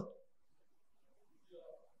വരുന്നത്.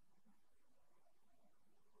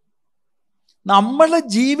 നമ്മളുടെ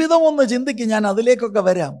ജീവിതം ഒന്ന് ചിന്തിക്കും, ഞാൻ അതിലേക്കൊക്കെ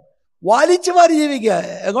വരാം. വലിച്ചു വാരി ജീവിക്കുക.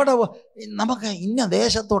 എങ്ങോട്ടാ നമുക്ക് ഇന്ന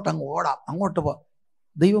ദേശത്തോട്ട് അങ്ങ് ഓടാം, അങ്ങോട്ട് പോ.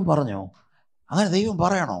 ദൈവം പറഞ്ഞോ? അങ്ങനെ ദൈവം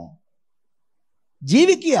പറയണോ?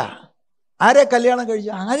 ജീവിക്കുക. ആരെ കല്യാണം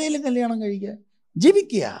കഴിക്കുക? ആരെയും കല്യാണം കഴിക്കുക,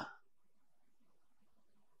 ജീവിക്കുക.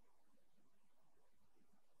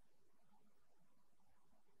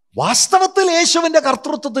 വാസ്തവത്തിൽ യേശുവിൻ്റെ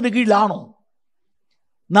കർത്തൃത്വത്തിന് കീഴിലാണോ?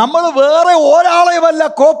 നമ്മൾ വേറെ ഒരാളെയുമല്ല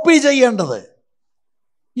കോപ്പി ചെയ്യേണ്ടത്.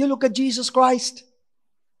 You look at Jesus Christ.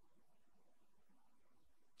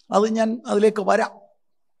 അത് ഞാൻ അതിലേക്ക് വരാം.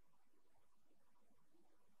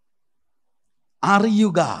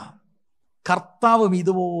 അറിയുക, കർത്താവും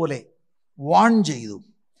ഇതുപോലെ വാൺ ചെയ്തു.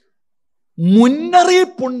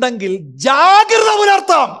 മുന്നറിയിപ്പുണ്ടെങ്കിൽ ജാഗ്രത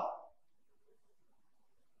പുലർത്താം.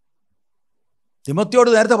 തിമോത്തിയോട്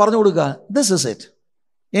നേരത്തെ പറഞ്ഞു കൊടുക്കുക, ദിസ് ഇസ് ഇറ്റ്.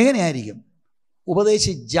 എങ്ങനെയായിരിക്കും?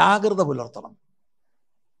 ഉപദേശി ജാഗ്രത പുലർത്തണം.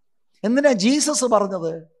 എന്തിനാ ജീസസ്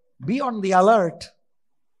പറഞ്ഞത് ബി ഓൺ ദി അലേർട്ട്?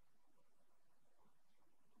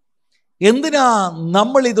 എന്തിനാ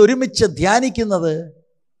നമ്മൾ ഇതൊരുമിച്ച് ധ്യാനിക്കുന്നത്?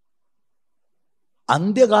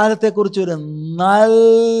 അന്ത്യകാലത്തെക്കുറിച്ചൊരു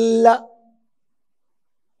നല്ല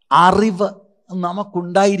അറിവ്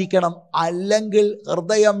നമുക്കുണ്ടായിരിക്കണം, അല്ലെങ്കിൽ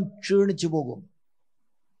ഹൃദയം ക്ഷീണിച്ചു പോകും.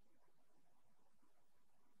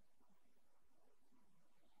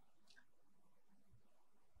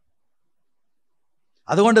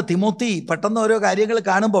 അതുകൊണ്ട് തിമോത്തി പെട്ടെന്ന് ഓരോ കാര്യങ്ങൾ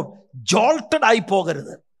കാണുമ്പോൾ ജോൾട്ടഡ് ആയി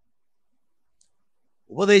പോകരുത്.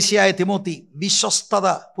 ഉപദേശിയായ തിമോത്തി വിശ്വസ്തത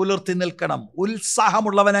പുലർത്തി നിൽക്കണം,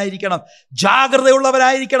 ഉത്സാഹമുള്ളവനായിരിക്കണം,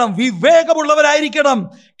 ജാഗ്രതയുള്ളവനായിരിക്കണം, വിവേകമുള്ളവനായിരിക്കണം,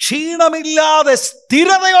 ക്ഷീണമില്ലാതെ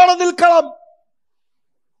സ്ഥിരതയോടെ നിൽക്കണം.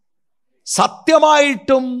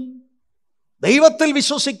 സത്യമായിട്ടും ദൈവത്തിൽ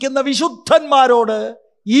വിശ്വസിക്കുന്ന വിശുദ്ധന്മാരോട്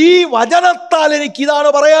ഈ വചനത്താൽ എനിക്ക്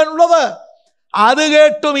ഇതാണ് പറയാനുള്ളത്. അത്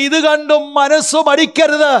കേട്ടും ഇത് കണ്ടും മനസ്സു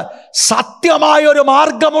മടിക്കരുത്. സത്യമായൊരു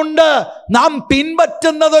മാർഗമുണ്ട്. നാം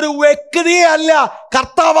പിൻപറ്റുന്നത് ഒരു വ്യക്തിയെ അല്ല,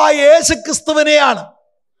 കർത്താവായ യേശുക്രിസ്തുവിനെയാണ്.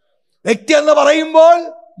 വ്യക്തി എന്ന് പറയുമ്പോൾ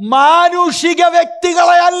മാനുഷിക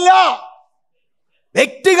വ്യക്തികളെ അല്ല.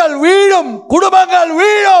 വ്യക്തികൾ വീഴും, കുടുംബങ്ങൾ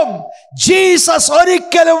വീഴും, ജീസസ്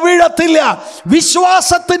ഒരിക്കലും വീഴത്തില്ല.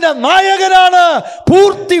 വിശ്വാസത്തിന്റെ നായകനാണ്,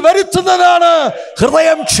 പൂർത്തി വരുത്തുന്നതാണ്.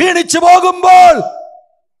 ഹൃദയം ക്ഷീണിച്ചു പോകുമ്പോൾ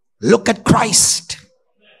look at Christ.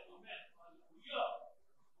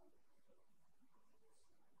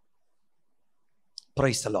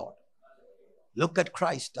 Praise the Lord. Look at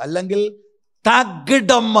Christ. അല്ലെങ്കിൽ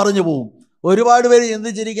തകിടം മറിഞ്ഞു പോവും. ഒരുപാട് പേര്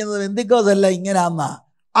ചിന്തിച്ചിരിക്കുന്നത് എന്തിക്കോസ് അല്ല ഇങ്ങനെയാന്നാ.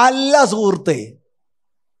 അല്ല സുഹൃത്തെ,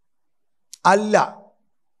 അല്ല.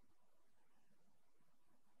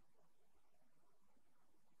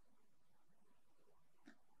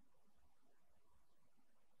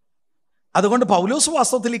 അതുകൊണ്ട് പൗലോസ്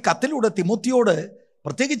വാസ്തവത്തിൽ ഈ കത്തിലൂടെ തിമോത്തിയോട്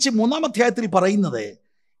പ്രത്യേകിച്ച് 3-ാം അധ്യായത്തിൽ പറയുന്നത്,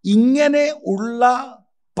 ഇങ്ങനെ ഉള്ള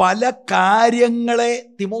പല കാര്യങ്ങളെ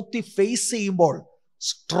തിമോത്തി ഫേസ് ചെയ്യുമ്പോൾ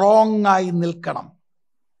സ്ട്രോങ് ആയി നിൽക്കണം.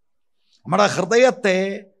 നമ്മുടെ ഹൃദയത്തെ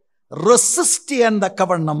റെസിസ്റ്റ് ചെയ്യാൻ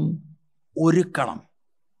തക്കവണ്ണം ഒരുക്കണം.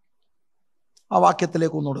 ആ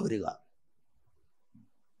വാക്യത്തിലേക്ക് ഒന്നുകൂടെ വരിക.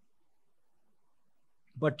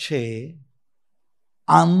 പക്ഷേ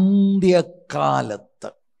അന്ത്യകാലത്ത്,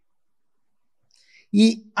 ഈ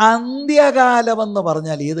അന്ത്യകാലമെന്ന്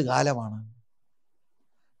പറഞ്ഞാൽ ഏത് കാലമാണ്?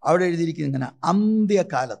 അവിടെ എഴുതിയിരിക്കുന്നത് ഇങ്ങനെ,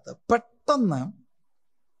 അന്ത്യകാലത്ത്. പെട്ടെന്ന്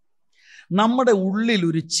നമ്മുടെ ഉള്ളിൽ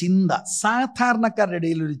ഒരു ചിന്ത, സാധാരണക്കാരുടെ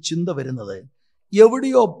ഇടയിൽ ഒരു ചിന്ത വരുന്നത്,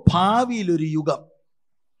 എവിടെയോ ഭാവിയിലൊരു യുഗം.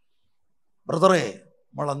 ബ്രദറെ,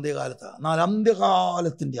 നമ്മൾ അന്ത്യകാലത്ത്, എന്നാൽ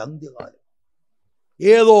അന്ത്യകാലത്തിൻ്റെ അന്ത്യകാലം,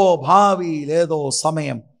 ഏതോ ഭാവിയിൽ ഏതോ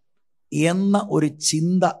സമയം എന്ന ഒരു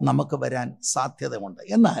ചിന്ത നമുക്ക് വരാൻ സാധ്യതയുണ്ട്.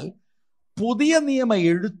 എന്നാൽ പുതിയ നിയമ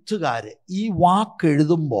എഴുത്തുകാർ ഈ വാക്ക്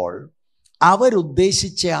എഴുതുമ്പോൾ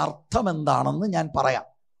അവരുദ്ദേശിച്ച അർത്ഥം എന്താണെന്ന് ഞാൻ പറയാം.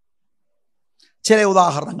 ചില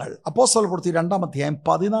ഉദാഹരണങ്ങൾ. അപ്പോസ്തലപ്രവൃത്തി 2-ാം അധ്യായം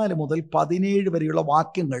 14 മുതൽ 17 വരെയുള്ള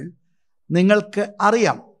വാക്യങ്ങൾ നിങ്ങൾക്ക്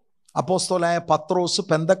അറിയാം. അപ്പോസ്തലനായ പത്രോസ്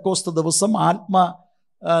പെന്തക്കോസ്ത് ദിവസം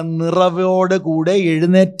നിറവോട് കൂടെ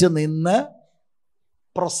എഴുന്നേറ്റ് നിന്ന്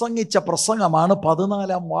പ്രസംഗിച്ച പ്രസംഗമാണ്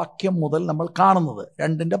 14-ാം വാക്യം മുതൽ നമ്മൾ കാണുന്നത്,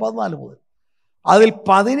 2:14 മുതൽ. അതിൽ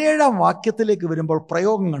 17-ാം വാക്യത്തിലേക്ക് വരുമ്പോൾ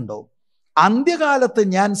പ്രയോഗം കണ്ടോ, അന്ത്യകാലത്ത്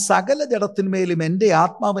ഞാൻ സകല ജഡത്തിന്മേലും എൻ്റെ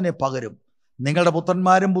ആത്മാവിനെ പകരും, നിങ്ങളുടെ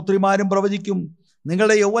പുത്രന്മാരും പുത്രിമാരും പ്രവചിക്കും,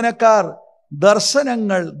 നിങ്ങളുടെ യൗവനക്കാർ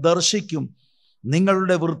ദർശനങ്ങൾ ദർശിക്കും,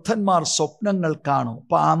 നിങ്ങളുടെ വൃദ്ധന്മാർ സ്വപ്നങ്ങൾ കാണും.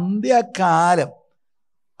 അപ്പൊ അന്ത്യകാലം,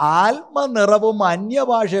 ആത്മനിറവും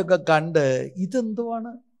അന്യഭാഷയൊക്കെ കണ്ട്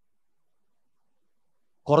ഇതെന്തുവാണ്?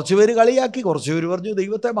 കുറച്ചുപേര് കളിയാക്കി, കുറച്ചുപേര് പറഞ്ഞു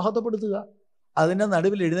ദൈവത്തെ മഹത്വപ്പെടുത്തുക. അതിൻ്റെ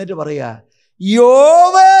നടുവിൽ എഴുന്നേറ്റ് പറയുക,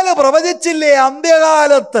 യോവേല് പ്രവചിച്ചില്ലേ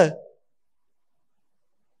അന്ത്യകാലത്ത്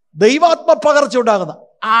ദൈവാത്മ പകർച്ച ഉണ്ടാകുന്ന,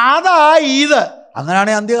 അതാ ഇത്.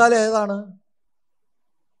 അങ്ങനെയാണെങ്കിൽ അന്ത്യകാലം ഏതാണ്?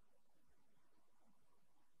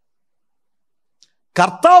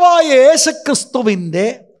 കർത്താവായ യേശുക്രിസ്തുവിൻ്റെ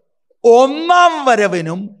 1-ാം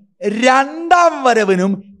വരവിനും 2-ാം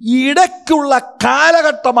വരവിനും ഇടയ്ക്കുള്ള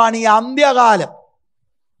കാലഘട്ടമാണ് ഈ അന്ത്യകാലം.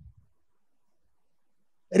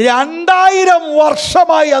 2000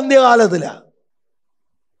 വർഷമായി അന്ത്യകാലത്തിലാണ്.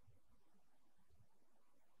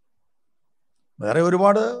 വേറെ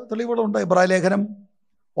ഒരുപാട് തെളിവുകളുണ്ട്. ഇബ്രായ ലേഖനം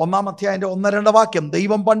 1-ാം അധ്യായത്തിൻ്റെ 1-2 വാക്യം,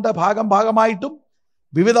 ദൈവം പണ്ട് ഭാഗമായിട്ടും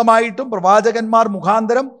വിവിധമായിട്ടും പ്രവാചകന്മാർ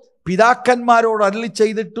മുഖാന്തരം പിതാക്കന്മാരോട് അരുളി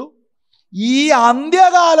ചെയ്തിട്ടു ഈ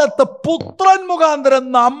അന്ത്യകാലത്ത് പുത്രൻ മുഖാന്തരം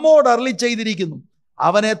നമ്മോട് അരുളി ചെയ്തിരിക്കുന്നു.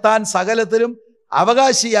 അവനെ താൻ സകലത്തിലും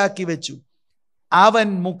അവകാശിയാക്കി വെച്ചു, അവൻ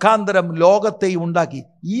മുഖാന്തരം ലോകത്തെ ഉണ്ടാക്കി.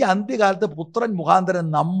 ഈ അന്ത്യകാലത്ത് പുത്രൻ മുഖാന്തരം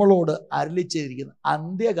നമ്മളോട് അരുളി ചെയ്തിരിക്കുന്നു.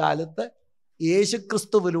 അന്ത്യകാലത്ത്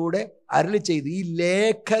യേശുക്രിസ്തുവിലൂടെ അരുളി ചെയ്തു. ഈ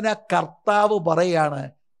ലേഖന കർത്താവ് പറയാണ്,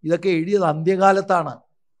 ഇതൊക്കെ എഴുതിയത് അന്ത്യകാലത്താണ്.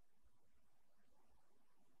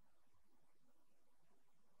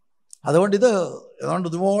 അതുകൊണ്ട്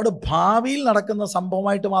ഒരുപാട് ഭാവിയിൽ നടക്കുന്ന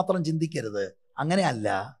സംഭവമായിട്ട് മാത്രം ചിന്തിക്കരുത്. അങ്ങനെയല്ല,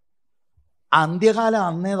 അന്ത്യകാലം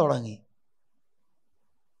അന്നേ തുടങ്ങി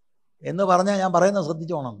എന്ന് പറഞ്ഞാൽ ഞാൻ പറയുന്നത്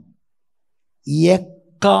ശ്രദ്ധിച്ചോണം.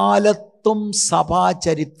 എക്കാലത്തും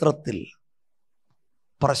സഭാചരിത്രത്തിൽ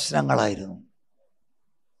പ്രശ്നങ്ങളായിരുന്നു.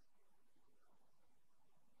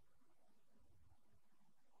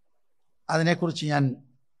 അതിനെക്കുറിച്ച് ഞാൻ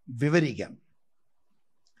വിവരിക്കാം.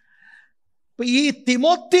 ഈ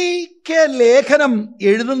തിമോത്തിക്ക് ലേഖനം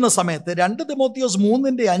എഴുതുന്ന സമയത്ത് 2 തിമോത്തിയോസ്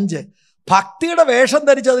 3:5 ഭക്തിയുടെ വേഷം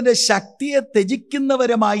ധരിച്ച് അതിൻ്റെ ശക്തിയെ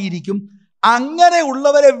ത്യജിക്കുന്നവരുമായിരിക്കും,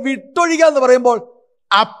 അങ്ങനെയുള്ളവരെ വിട്ടൊഴിക്കുക എന്ന് പറയുമ്പോൾ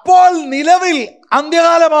അപ്പോൾ നിലവിൽ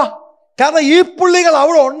അന്ത്യകാലമാ. കാരണം ഈ പുള്ളികൾ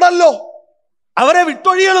അവിടെ ഉണ്ടല്ലോ, അവരെ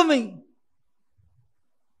വിട്ടൊഴിയണം നീ.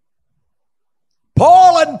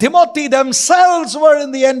 Paul and Timothy themselves were in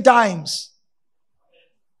the end times,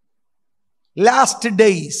 last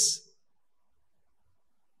days.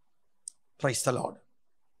 Praise the Lord.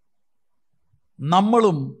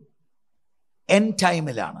 നമ്മളും എൻഡ്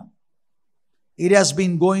ടൈമിലാണ്. It has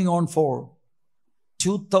been going on for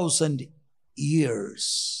 2000 years.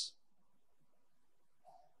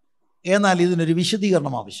 എന്നാൽ ഇതിനൊരു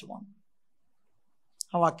വിശദീകരണം ആവശ്യമാണ്.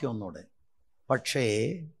 ആ വാക്യം ഒന്നുകൂടെ. പക്ഷേ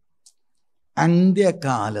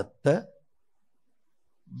അന്ത്യകാലത്ത്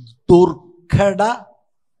ദുർഘട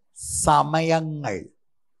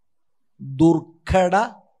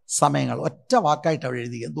സമയങ്ങൾ, ഒറ്റ വാക്കായിട്ട് അവിടെ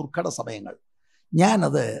എഴുതിയ ദുർഘട സമയങ്ങൾ.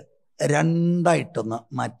 ഞാനത് 2ആയിട്ടൊന്ന്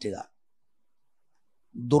മാറ്റുക.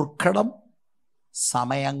 ദുർഘടം,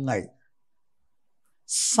 സമയങ്ങൾ.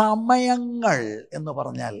 സമയങ്ങൾ എന്ന്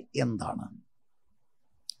പറഞ്ഞാൽ എന്താണ്?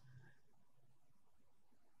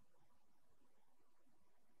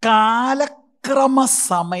 കാലക്രമ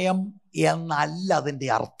സമയം എന്നല്ല അതിൻ്റെ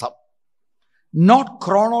അർത്ഥം. Not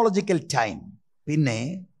chronological time. പിന്നെ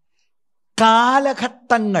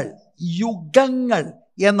കാലഘട്ടങ്ങൾ, യുഗങ്ങൾ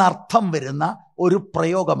എന്നർത്ഥം വരുന്ന ഒരു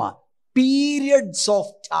പ്രയോഗമാണ് പീരിയഡ്സ്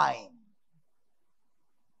ഓഫ് ടൈം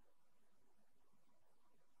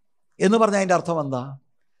എന്ന് പറഞ്ഞ അതിൻ്റെ അർത്ഥം എന്താ?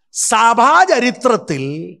 സഭാചരിത്രത്തിൽ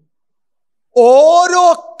ഓരോ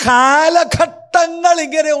കാലഘട്ടങ്ങൾ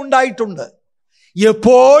ഇങ്ങനെ ഉണ്ടായിട്ടുണ്ട്.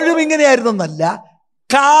 എപ്പോഴും ഇങ്ങനെയായിരുന്നെന്നല്ല,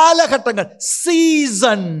 കാലഘട്ടങ്ങൾ,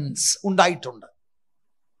 സീസൺസ് ഉണ്ടായിട്ടുണ്ട്.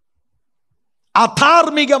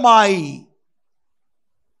 അധാർമികമായി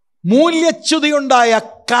മൂല്യച്യുതിയുണ്ടായ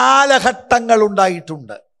കാലഘട്ടങ്ങൾ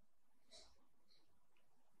ഉണ്ടായിട്ടുണ്ട്.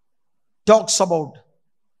 Talks about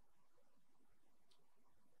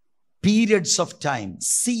periods of time,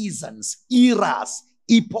 seasons, eras,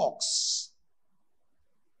 epochs.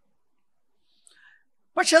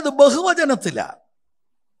 പക്ഷെ അത് ബഹുവചനത്തില.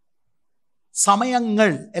 സമയങ്ങൾ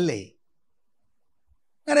അല്ലേ,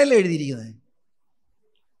 അങ്ങനെയല്ലേ എഴുതിയിരിക്കുന്നത്?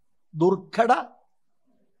 ദുർഘട.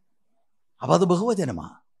 അപ്പം അത് ബഹുവചനമാ.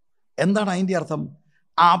 എന്താണ് അതിൻ്റെ അർത്ഥം?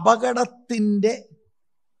 അപകടത്തിൻ്റെ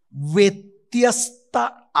വ്യത്യസ്ത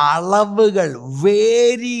അളവുകൾ,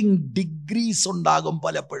 വേരിയിങ് ഡിഗ്രീസ് ഉണ്ടാകും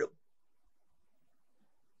പലപ്പോഴും.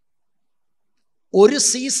 ഒരു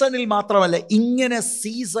സീസണിൽ മാത്രമല്ല, ഇങ്ങനെ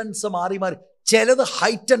സീസൺസ് മാറി മാറി. ചിലത്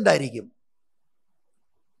ഹൈറ്റൻഡ് ആയിരിക്കും.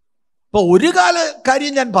 ഇപ്പൊ ഒരു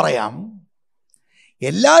കാര്യം ഞാൻ പറയാം,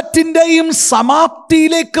 എല്ലാറ്റിൻ്റെയും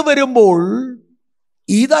സമാപ്തിയിലേക്ക് വരുമ്പോൾ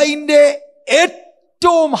ഇതതിൻ്റെ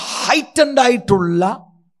ഏറ്റവും ഹൈറ്റൻഡ് ആയിട്ടുള്ള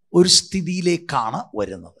ഒരു സ്ഥിതിയിലേക്കാണ്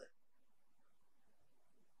വരുന്നത്.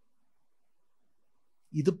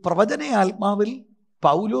 ഇത് പ്രവചന ആത്മാവിൽ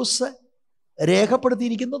പൗലോസ്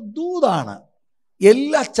രേഖപ്പെടുത്തിയിരിക്കുന്ന ദൂതാണ്.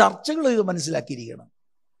 എല്ലാ ചർച്ചകളും ഇത് മനസ്സിലാക്കിയിരിക്കണം.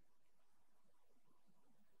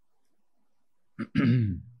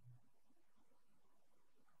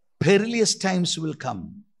 perilous times will come.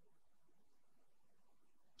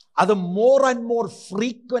 അത് മോർ ആൻഡ് മോർ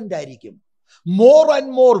ഫ്രീക്വന്റ് ആയിരിക്കും, മോർ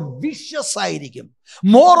ആൻഡ് മോർ വിഷ്യസ് ആയിരിക്കും,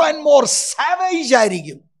 മോർ ആൻഡ് മോർ സാവേജ്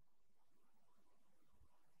ആയിരിക്കും.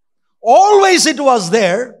 Always it was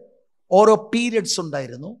there. ഓരോ പീരിയഡ്സ്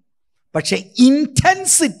ഉണ്ടായിരുന്നു. പക്ഷെ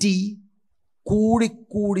ഇന്റൻസിറ്റി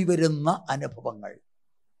കൂടിക്കൂടി വരുന്ന അനുഭവങ്ങൾ.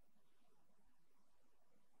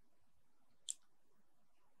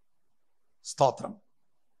 സ്തോത്രം.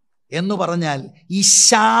 എന്ന് പറഞ്ഞാൽ ഈ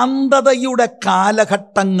ശാന്തതയുടെ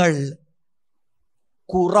കാലഘട്ടങ്ങൾ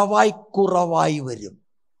കുറവായി വരും.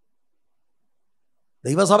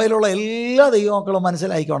 ദൈവസഭയിലുള്ള എല്ലാ ദൈവമക്കളും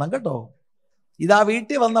മനസ്സിലായിക്കോണം കേട്ടോ. ഇതാ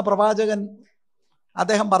വീട്ടിൽ വന്ന പ്രവാചകൻ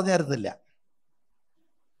അദ്ദേഹം പറഞ്ഞു തരത്തില്ല.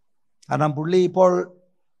 കാരണം പുള്ളി ഇപ്പോൾ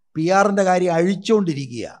PR-ന്റെ കാര്യം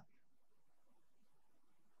അഴിച്ചുകൊണ്ടിരിക്കുക.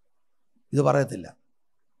 ഇത് പറയത്തില്ല.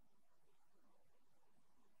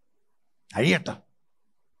 അഴിയട്ടെ.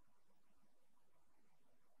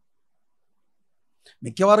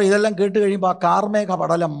 മിക്കവാറും ഇതെല്ലാം കേട്ട് കഴിയുമ്പോൾ ആ കാർമേഘ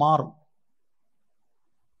പടലം മാറും.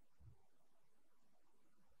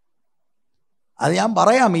 അത് ഞാൻ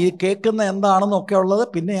പറയാം, ഈ കേൾക്കുന്ന എന്താണെന്നൊക്കെ ഉള്ളത്.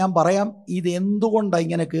 പിന്നെ ഞാൻ പറയാം ഇത് എന്തുകൊണ്ടാണ്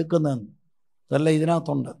ഇങ്ങനെ കേൾക്കുന്നതെന്ന്. ഇതെല്ലാം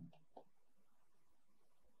ഇതിനകത്തുണ്ട്.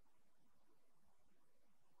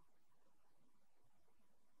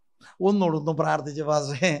 ഒന്നുകൂടൊന്നും പ്രാർത്ഥിച്ച്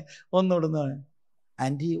പാസ്റ്റേ, ഒന്നുകൂടുന്നു.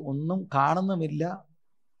 ആൻറ്റി ഒന്നും കാണുന്നുമില്ല,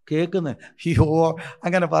 കേൾക്കുന്നു. അയ്യോ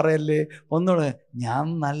അങ്ങനെ പറയല്ലേ, ഒന്നുകൂടെ. ഞാൻ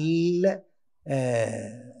നല്ല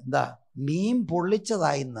മീൻ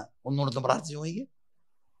പൊള്ളിച്ചതായിന്ന്. ഒന്നുകൂടൊന്നും പ്രാർത്ഥിച്ച് നോക്കി.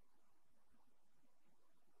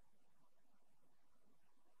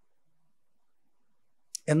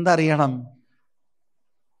 എന്തറിയണം?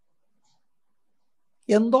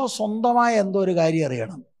 എന്തോ സ്വന്തമായ എന്തോ ഒരു കാര്യം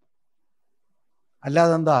അറിയണം.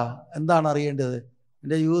 അല്ലാതെ എന്താണ് അറിയേണ്ടത്?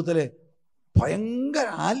 എൻ്റെ ജീവിതത്തിൽ ഭയങ്കര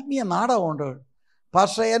ആത്മീയ നാടകമുണ്ട്,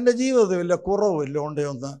 പക്ഷേ എൻ്റെ ജീവിതത്തിൽ വല്ല കുറവില്ല ഉണ്ട്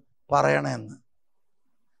ഒന്ന് പറയണമെന്ന്.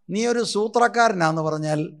 നീ ഒരു സൂത്രക്കാരനാന്ന്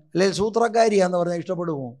പറഞ്ഞാൽ, അല്ലെങ്കിൽ സൂത്രക്കാരിയാന്ന് പറഞ്ഞാൽ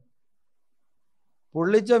ഇഷ്ടപ്പെടുമോ?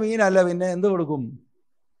 പൊള്ളിച്ച മീനല്ല പിന്നെ എന്ത് കൊടുക്കും?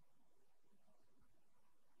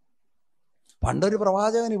 പണ്ടൊരു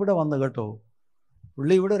പ്രവാചകൻ ഇവിടെ വന്നു കേട്ടോ.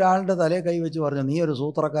 പുള്ളി ഇവിടെ ഒരാളുടെ തലയെ കൈവച്ച് പറഞ്ഞു, നീ ഒരു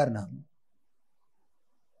സൂത്രക്കാരനാണ്.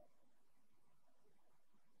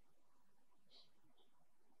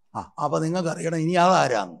 അപ്പം നിങ്ങൾക്കറിയണം ഇനി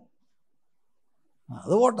അതാരാന്ന്.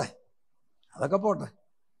 അത് പോട്ടെ, അതൊക്കെ പോട്ടെ.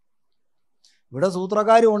 ഇവിടെ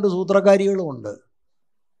സൂത്രക്കാരും ഉണ്ട്, സൂത്രക്കാരികളും ഉണ്ട്.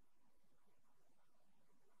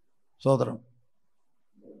 സ്തോത്രം.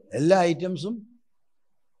 എല്ലാ ഐറ്റംസും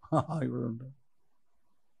ഇവിടെ ഉണ്ട്.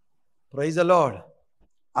 Praise the Lord.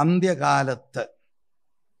 അന്ത്യകാലത്ത്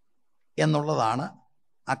എന്നുള്ളതാണ്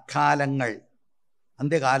അക്കാലങ്ങൾ.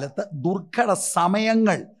 അന്ത്യകാലത്ത് ദുർഘട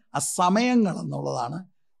സമയങ്ങൾ, ആ സമയങ്ങൾ എന്നുള്ളതാണ്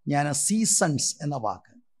ഞാൻ സീസൺസ് എന്ന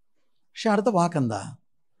വാക്ക്. പക്ഷെ അടുത്ത വാക്കെന്താ?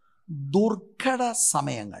 ദുർഘട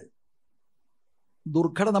സമയങ്ങൾ.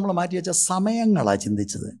 ദുർഘടം നമ്മൾ മാറ്റി വെച്ച സമയങ്ങളാണ്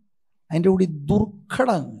ചിന്തിച്ചത്. അതിൻ്റെ കൂടി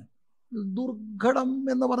ദുർഘടം. ദുർഘടം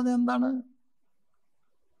എന്ന് പറഞ്ഞാൽ എന്താണ്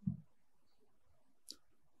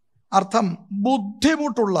അർത്ഥം?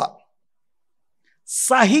 ബുദ്ധിമുട്ടുള്ള,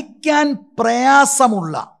 സഹിക്കാൻ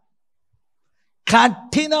പ്രയാസമുള്ള,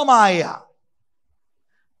 കഠിനമായ,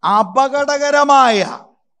 അപകടകരമായ,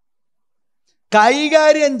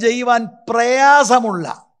 കൈകാര്യം ചെയ്യുവാൻ പ്രയാസമുള്ള.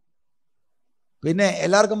 പിന്നെ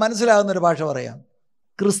എല്ലാവർക്കും മനസ്സിലാകുന്നൊരു ഭാഷ പറയാം,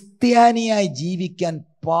 ക്രിസ്ത്യാനിയായി ജീവിക്കാൻ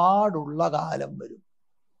പാടുള്ള കാലം വരും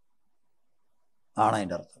ആണ്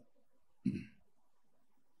അതിൻ്റെ അർത്ഥം.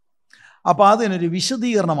 അപ്പം അതിനൊരു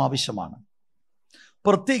വിശദീകരണം ആവശ്യമാണ്.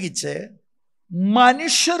 പ്രത്യേകിച്ച്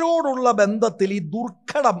മനുഷ്യരോടുള്ള ബന്ധത്തിൽ ഈ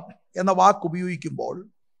ദുർഘടം എന്ന വാക്ക് ഉപയോഗിക്കുമ്പോൾ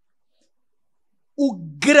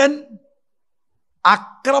ഉഗ്രൻ,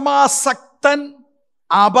 അക്രമാസക്തൻ,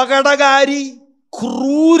 അപകടകാരി,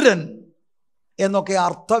 ക്രൂരൻ എന്നൊക്കെ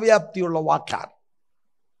അർത്ഥവ്യാപ്തിയുള്ള വാക്കാണ്.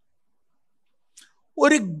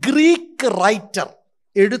 ഒരു ഗ്രീക്ക് റൈറ്റർ,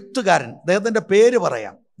 എഴുത്തുകാരൻ, അദ്ദേഹത്തിൻ്റെ പേര്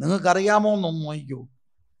പറയാം, നിങ്ങൾക്കറിയാമോ എന്നൊന്ന് നോക്കൂ.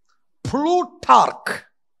 പ്ലൂട്ടാർക്ക്.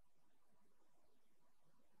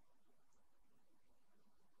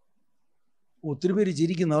 ഒത്തിരി പേര്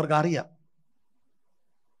ചിരിക്കുന്നവർക്ക് അറിയാം.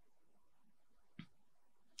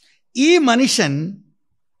 ഈ മനുഷ്യൻ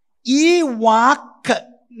ഈ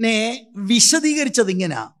വാക്കിനെ വിശദീകരിച്ചത്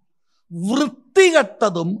ഇങ്ങനെ: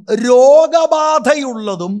 വൃത്തികെട്ടതും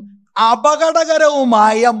രോഗബാധയുള്ളതും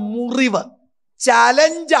അപകടകരവുമായ മുറിവ്,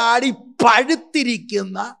 ചലഞ്ചാടി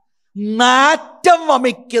പഴുത്തിരിക്കുന്ന, നാറ്റം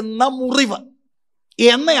വമിക്കുന്ന മുറിവ്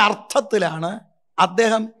എന്ന അർത്ഥത്തിലാണ്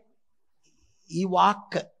അദ്ദേഹം ഈ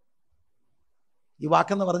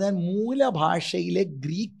വാക്കെന്ന് പറഞ്ഞാൽ മൂലഭാഷയിലെ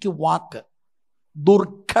ഗ്രീക്ക് വാക്ക്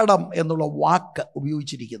ദുർഘടം എന്നുള്ള വാക്ക്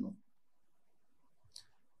ഉപയോഗിച്ചിരിക്കുന്നു.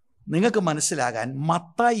 നിങ്ങൾക്ക് മനസ്സിലാകാൻ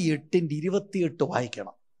മത്തായി 8:28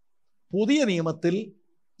 വായിക്കണം. പുതിയ നിയമത്തിൽ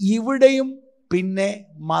ഇവിടെയും പിന്നെ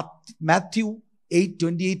മാത്യു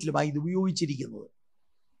 8:28 ഇത് ഉപയോഗിച്ചിരിക്കുന്നത്.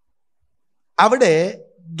 അവിടെ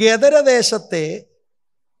ഗദരദേശത്തെ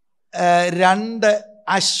 2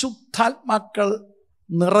 അശുദ്ധാത്മാക്കൾ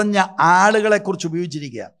നിറഞ്ഞ ആളുകളെ കുറിച്ച്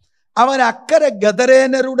ഉപയോഗിച്ചിരിക്കുക. അവൻ അക്കരെ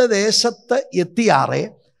ഗദരേനരുടെ ദേശത്ത് എത്തിയാറെ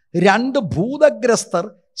 2 ഭൂതഗ്രസ്തർ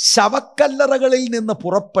ശവക്കല്ലറകളിൽ നിന്ന്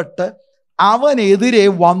പുറപ്പെട്ട് അവനെതിരെ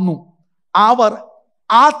വന്നു. അവർ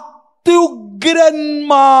അത്യുഗ്രന്മാർ.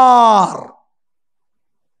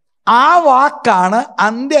 ആ വാക്കാണ്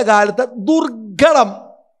അന്ത്യകാലത്ത് ദുർഘടം.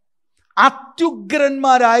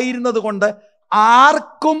 അത്യുഗ്രന്മാരായിരുന്നത് കൊണ്ട്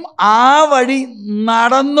ആർക്കും ആ വഴി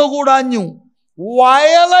നടന്നുകൂടാഞ്ഞു.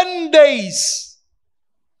 Violent days.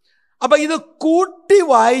 അപ്പൊ ഇത് കൂട്ടി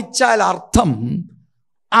വായിച്ചാൽ അർത്ഥം,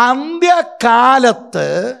 അന്ത്യകാലത്ത്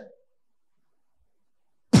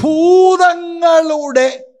ഭൂതങ്ങളുടെ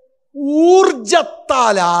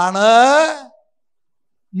ഊർജത്താലാണ്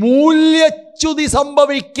മൂല്യച്യുതി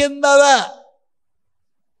സംഭവിക്കുന്നത്.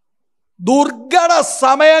 ദുർഘട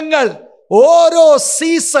സമയങ്ങൾ, ഓരോ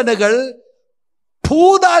സീസണുകൾ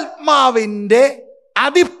ഭൂതാത്മാവിൻ്റെ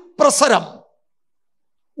അതിപ്രസരം,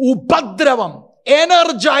 ഉപദ്രവം,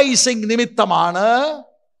 എനർജൈസിങ് നിമിത്തമാണ്.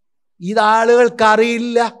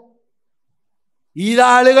 ഇതാളുകൾക്കറിയില്ല.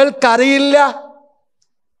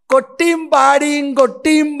 കൊട്ടിയും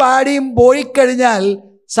പാടിയും പോയി കഴിഞ്ഞാൽ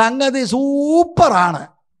സംഗതി സൂപ്പറാണ്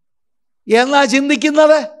എന്നാ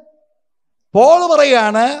ചിന്തിക്കുന്നത്. പോൾ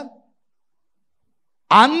പറയാണ്,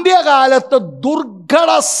 അന്ത്യകാലത്ത് ദുർഘട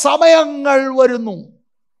സമയങ്ങൾ വരുന്നു.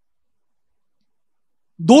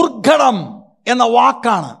 ദുർഘടം എന്ന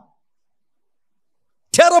വാക്കാണ്.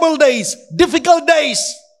 terrible days, difficult days.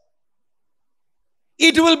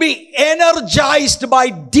 It will be energized by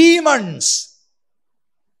demons.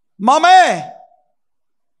 മമേ,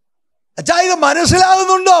 അച്ഛാ ഇത്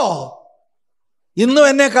മനസ്സിലാകുന്നുണ്ടോ? ഇന്നും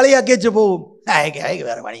എന്നെ കളിയാക്കി വെച്ച് പോവും.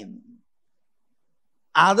 വേറെ പണി.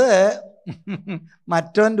 അത്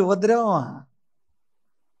മറ്റവൻ്റെ ഉപദ്രവമാണ്.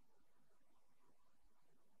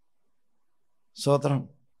 സ്തോത്രം.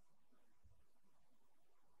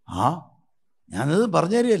 ഞാനത്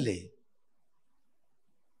പറഞ്ഞു തരുമല്ലേ.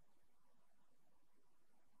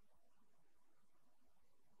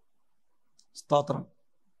 സ്തോത്രം.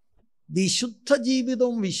 വിശുദ്ധ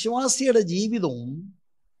ജീവിതവും വിശ്വാസിയുടെ ജീവിതവും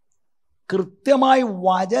കൃത്യമായി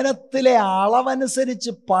വചനത്തിലെ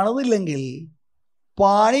അളവനുസരിച്ച് പണിതില്ലെങ്കിൽ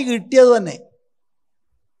പണി കിട്ടിയത് തന്നെ.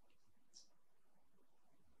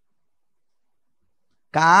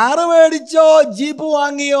 കാറ് മേടിച്ചോ, ജീപ്പ്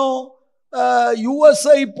വാങ്ങിയോ,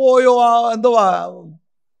 USA പോയോ, എന്തുവാ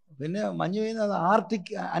പിന്നെ മഞ്ഞ് പെയ്യുന്നത്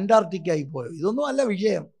അന്റാർട്ടിക്കായി പോയോ, ഇതൊന്നും അല്ല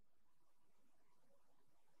വിഷയം.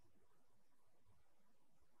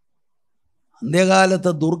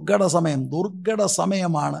 അന്ത്യകാലത്ത് ദുർഘട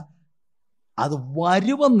സമയമാണ്. അത്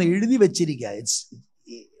വരുമെന്ന് എഴുതി വച്ചിരിക്കുക.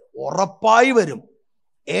 ഉറപ്പായി വരും.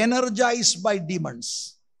 Energised by ഡിമൺസ്.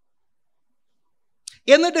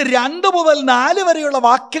 എന്നിട്ട് 2 മുതൽ 4 വരെയുള്ള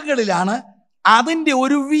വാക്യങ്ങളിലാണ് അതിൻ്റെ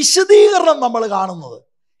ഒരു വിശദീകരണം നമ്മൾ കാണുന്നത്.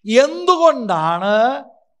 എന്തുകൊണ്ടാണ്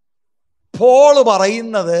പോള്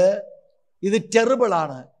പറയുന്നത് ഇത്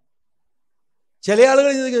ടെറിബിളാണ്? ചില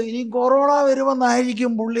ആളുകൾ ഇനി കൊറോണ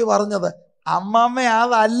വരുമെന്നായിരിക്കും പുള്ളി പറഞ്ഞത്. അമ്മമ്മ,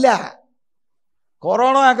 അതല്ല.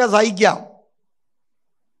 കൊറോണ ഒക്കെ സഹിക്കാം.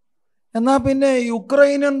 എന്നാൽ പിന്നെ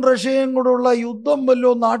യുക്രൈനും റഷ്യയും കൂടെയുള്ള യുദ്ധം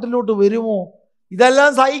വല്ലതും നാട്ടിലോട്ട് വരുമോ? ഇതെല്ലാം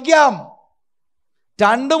സഹിക്കാം.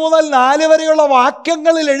 2 മുതൽ 4 വരെയുള്ള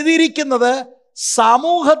വാക്യങ്ങളിൽ എഴുതിയിരിക്കുന്നത്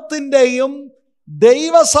സമൂഹത്തിൻ്റെയും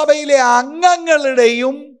ദൈവസഭയിലെ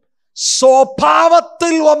അംഗങ്ങളുടെയും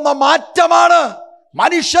സ്വഭാവത്തിൽ വന്ന മാറ്റമാണ്.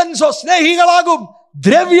 മനുഷ്യൻ സ്വസ്നേഹികളാകും,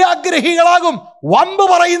 ദ്രവ്യാഗ്രഹികളാകും, വമ്പ്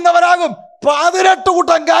പറയുന്നവരാകും. 18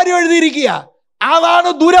 കൂട്ടം കാര്യം എഴുതിയിരിക്കുക. അതാണ്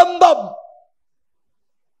ദുരന്തം.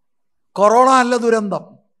 കൊറോണ അല്ല ദുരന്തം.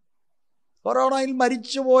 കൊറോണയിൽ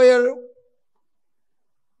മരിച്ചുപോയ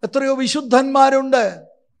എത്രയോ വിശുദ്ധന്മാരുണ്ട്.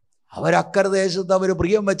 അവരക്കര ദേശത്ത് അവർ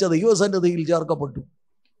പ്രിയം വെച്ച ദൈവസന്നിധിയിൽ ചേർക്കപ്പെട്ടു.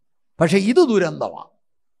 പക്ഷെ ഇത് ദുരന്തമാണ്.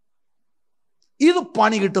 ഇത്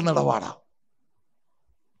പണി കിട്ടുന്ന ഇടപാടാണ്.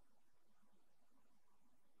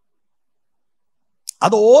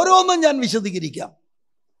 അത് ഓരോന്നും ഞാൻ വിശദീകരിക്കാം.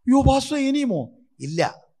 പാസ്റ്റർ ഇനിയുമോ? ഇല്ല,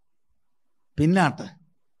 പിന്നാട്ട്.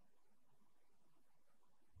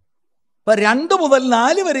 2 മുതൽ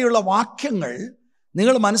 4 വരെയുള്ള വാക്യങ്ങൾ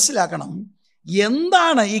നിങ്ങൾ മനസ്സിലാക്കണം.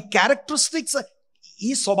 എന്താണ് ഈ ക്യാരക്ടറിസ്റ്റിക്സ്? ഈ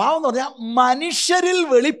സ്വഭാവം എന്ന് പറഞ്ഞാൽ മനുഷ്യരിൽ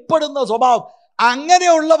വെളിപ്പെടുന്ന സ്വഭാവം.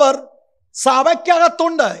 അങ്ങനെയുള്ളവർ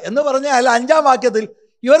സഭയ്ക്കകത്തുണ്ട് എന്ന് പറഞ്ഞാൽ 5-ാം വാക്യത്തിൽ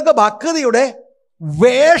ഇവർക്ക് ഭക്തിയുടെ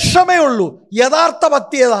വേഷമേ ഉള്ളൂ. യഥാർത്ഥ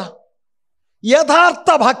ഭക്തി ഏതാ? യഥാർത്ഥ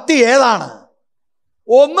ഭക്തി ഏതാണ്?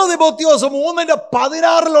 1 തിമോത്തിയോസ്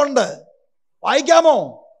 3:16 വായിക്കാമോ?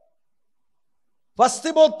 1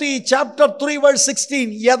 Timothy chapter 3 verse 16.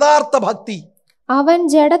 യഥാർത്ഥ ഭക്തി. അവൻ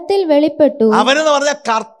ജഡത്തിൽ വെളിപ്പെട്ടു. അവനെന്ന് പറഞ്ഞ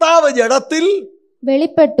കർത്താവ് ജഡത്തിൽ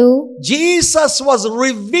വെളിപ്പെട്ടു. Jesus was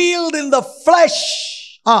revealed in the flesh.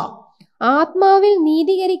 ആത്മാവിൽ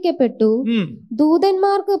നീതീകരിക്കപ്പെട്ടു.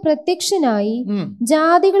 ദൂതന്മാർക്ക് പ്രത്യക്ഷനായി.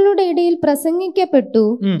 ജാതികളുടെ ഇടയിൽ പ്രസംഗിക്കപ്പെട്ടു.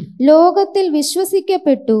 ലോകത്തിൽ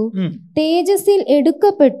വിശ്വസിക്കപ്പെട്ടു. തേജസ്സിൽ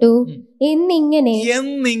എടുക്കപ്പെട്ടു.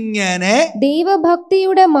 എന്നിങ്ങനെ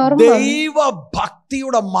ദൈവഭക്തിയുടെ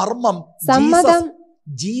മർമ്മം സമ്മതം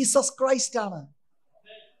ജീസസ് ക്രൈസ്റ്റ് ആണ്.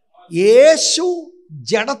 യേശു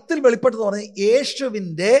ജഡത്തിൽ വെളിപ്പെട്ടെന്ന് പറഞ്ഞ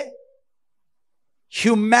യേശുവിൻ്റെ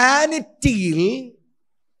ഹ്യൂമാനിറ്റിയിൽ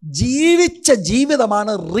ജീവിച്ച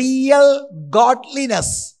ജീവിതമാണ് റിയൽ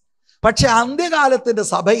ഗോഡ്ലിനെസ്. പക്ഷെ അന്ത്യകാലത്തിന്റെ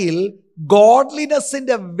സഭയിൽ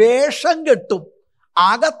ഗോഡ്ലിനെസ്സിന്റെ വേഷം കെട്ടും.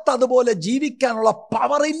 അകത്തതുപോലെ ജീവിക്കാനുള്ള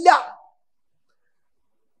പവറില്ല.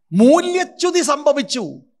 മൂല്യച്യുതി സംഭവിച്ചു.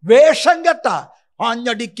 വേഷം കെട്ട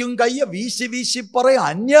ആഞ്ഞടിക്കും, കയ്യ വീശി വീശി പറയും,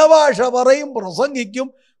 അന്യഭാഷ പറയും, പ്രസംഗിക്കും,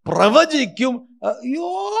 പ്രവചിക്കും. അയ്യോ,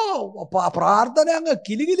 പ്രാർത്ഥന അങ്ങ്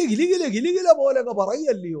കിലുകില കിലുകില കിലുകില പോലൊക്കെ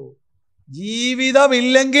പറയല്ലയോ.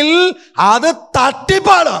 ജീവിതമില്ലെങ്കിൽ അത്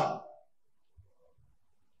തട്ടിപ്പാണ്.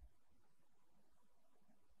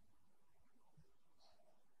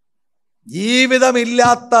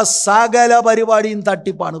 ജീവിതമില്ലാത്ത സകല പരിപാടിയും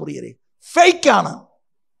തട്ടിപ്പാണ് പ്രിയരെ, ഫേക്കാണ്.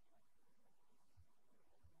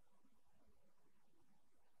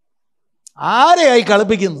 ആരെയായി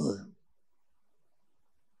കളിപ്പിക്കുന്നത്?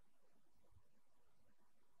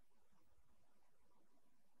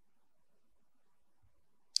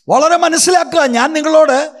 വളരെ മനസ്സിലാക്കുക. ഞാൻ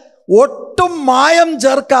നിങ്ങളോട് ഒട്ടും മായം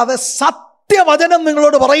ചേർക്കാതെ സത്യവചനം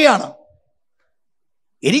നിങ്ങളോട് പറയുകയാണ്.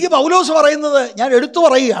 എനിക്ക് പൗലോസ് പറയുന്നത് ഞാൻ എടുത്തു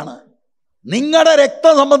പറയുകയാണ്. നിങ്ങളുടെ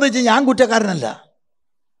രക്തം സംബന്ധിച്ച് ഞാൻ കുറ്റക്കാരനല്ല.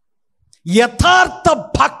 യഥാർത്ഥ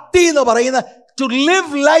ഭക്തി എന്ന് പറയുന്നത് ടു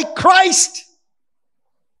ലിവ് ലൈക്ക് ക്രൈസ്റ്റ്.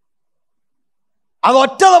 അത്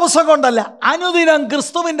ഒറ്റ ദിവസം കൊണ്ടല്ല, അനുദിനം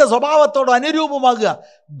ക്രിസ്തുവിന്റെ സ്വഭാവത്തോട് അനുരൂപമാകുക.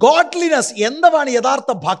 ഗോഡ്ലിനെസ്. എന്താണ്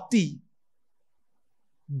യഥാർത്ഥ ഭക്തി?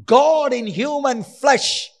 ഗോഡ് ഇൻ ഹ്യൂമൻ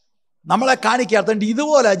ഫ്ലഷ് നമ്മളെ കാണിക്കാത്തണ്ട്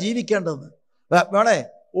ഇതുപോലെ ജീവിക്കേണ്ടത്. വേണേ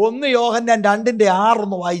 1 യോഹന്നാൻ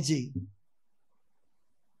 2:6 വായിച്ചേ.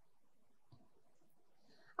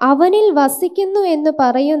 അവനിൽ വസിക്കുന്നു എന്ന്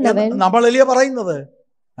പറയുന്നവൻ, നമ്മളല്ലേ പറയുന്നത്,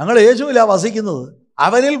 ഞങ്ങൾ യേശുവിലാ വസിക്കുന്നത്.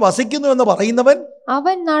 അവനിൽ വസിക്കുന്നു എന്ന് പറയുന്നവൻ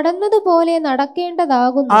അവൻ നടന്നതുപോലെ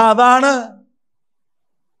നടക്കേണ്ടതാകുന്നു. അതാണ്.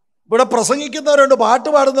 ഇവിടെ പ്രസംഗിക്കുന്നവരുണ്ട്, പാട്ട്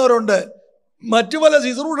പാടുന്നവരുണ്ട്, മറ്റു പല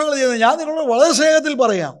ശുശ്രൂഷകൾ ചെയ്യുന്നത്. ഞാൻ നിങ്ങളോട് വളരെ സ്നേഹത്തിൽ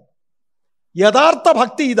പറയാം, യഥാർത്ഥ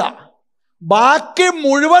ഭക്തി ഇതാ. ബാക്കി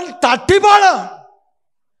മുഴുവൻ തട്ടിപ്പാണ്.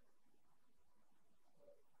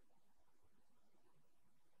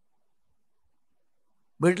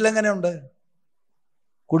 വീട്ടിലെങ്ങനെയുണ്ട്?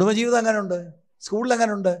 കുടുംബജീവിതം എങ്ങനെയുണ്ട്? സ്കൂളിൽ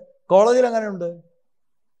എങ്ങനെയുണ്ട്? കോളേജിൽ എങ്ങനെയുണ്ട്?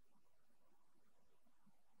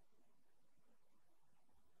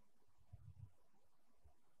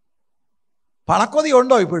 പണക്കൊതി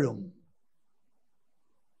ഉണ്ടോ ഇപ്പോഴും?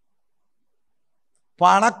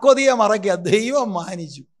 പണക്കൊതിയെ മറയ്ക്കുക. ദൈവം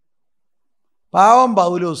മാനിച്ചു. പാവം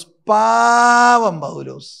പൗലോസ്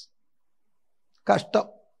കഷ്ടം,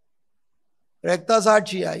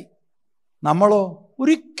 രക്തസാക്ഷിയായി. നമ്മളോ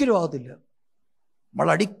ഒരിക്കലും ആകത്തില്ല. നമ്മൾ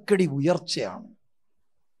അടിക്കടി ഉയർച്ചയാണ്.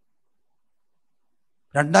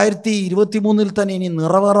 2023 തന്നെ ഇനി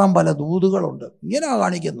നിറവേറാൻ പല ദൂതുകളുണ്ട്. ഇങ്ങനെ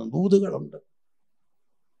കാണിക്കുന്നു, ദൂതുകളുണ്ട്.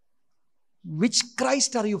 Which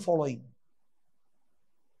Christ are you following?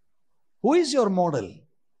 Who is your model?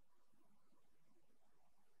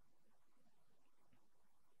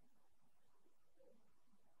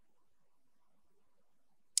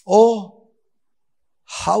 Oh,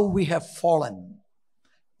 how we have fallen.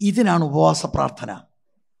 ഇതിനാണ് ഉപവാസ പ്രാർത്ഥന.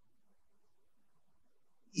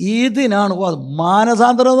 ഇതിനാണ്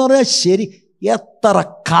മാനസാന്തരം എന്ന് പറഞ്ഞാൽ. ശരി, എത്ര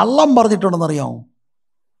കള്ളം പറഞ്ഞിട്ടുണ്ടെന്നറിയാമോ?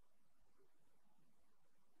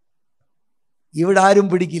 ഇവിടെ ആരും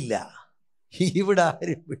പിടിക്കില്ല, ഇവിടെ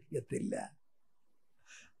ആരും പിടിക്കത്തില്ല.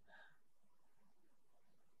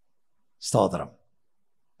 സ്തോത്രം.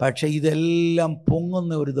 പക്ഷെ ഇതെല്ലാം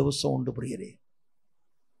പൊങ്ങുന്ന ഒരു ദിവസമുണ്ട് പ്രിയരെ.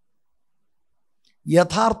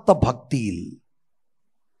 യഥാർത്ഥ ഭക്തിയിൽ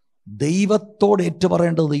ദൈവത്തോട്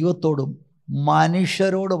ഏറ്റുപറയേണ്ടത് ദൈവത്തോടും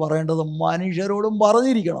മനുഷ്യരോട് പറയേണ്ടത് മനുഷ്യരോടും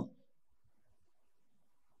പറഞ്ഞിരിക്കണം.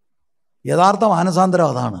 യഥാർത്ഥ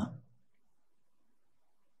മാനസാന്തരം അതാണ്.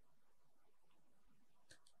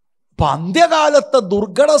 ഇപ്പം അന്ത്യകാലത്തെ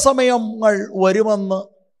ദുർഘട സമയങ്ങൾ വരുമെന്ന്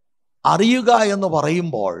അറിയുക എന്ന്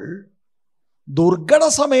പറയുമ്പോൾ, ദുർഘട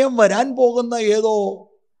സമയം വരാൻ പോകുന്ന ഏതോ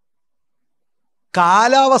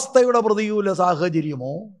കാലാവസ്ഥയുടെ പ്രതികൂല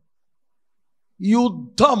സാഹചര്യമോ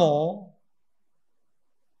യുദ്ധമോ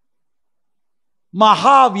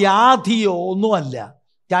മഹാവ്യാധിയോ ഒന്നുമല്ല.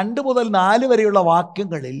 2 മുതൽ 4 വരെയുള്ള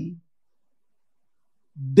വാക്യങ്ങളിൽ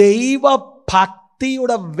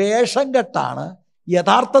ദൈവഭക്തിയുടെ വേഷം കെട്ടാണ്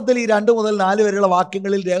യഥാർത്ഥത്തിൽ ഈ 2 മുതൽ 4 വരെയുള്ള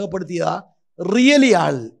വാക്യങ്ങളിൽ രേഖപ്പെടുത്തിയ റിയലി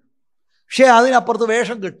ആൾ. പക്ഷേ അതിനപ്പുറത്ത്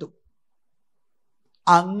വേഷം കെട്ടും.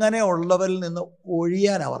 അങ്ങനെ ഉള്ളവരിൽ നിന്ന്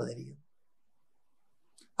ഒഴിയാനാണ് പറഞ്ഞിരിക്കുന്നത്.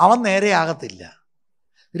 അവൻ നേരെയാകത്തില്ല.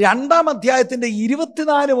 2-ാം അധ്യായത്തിൻ്റെ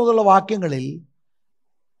 24 മുതലുള്ള വാക്യങ്ങളിൽ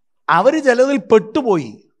അവർ ചിലതിൽ പെട്ടുപോയി.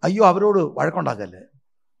 അയ്യോ, അവരോട് വഴക്കുണ്ടാക്കല്ലേ,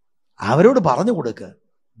 അവരോട് പറഞ്ഞു കൊടുക്കുക,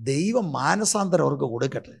 ദൈവം മാനസാന്തരം അവർക്ക്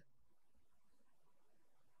കൊടുക്കട്ടെ.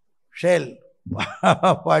 പക്ഷേ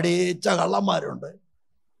പഠിച്ച കള്ളന്മാരുണ്ട്,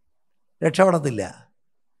 രക്ഷപ്പെടത്തില്ല.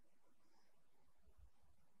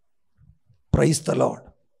 Praise the Lord.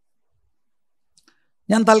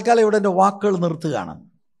 ഞാൻ തൽക്കാലം ഇവിടെ എൻ്റെ വാക്കുകൾ നിർത്തുകയാണ്.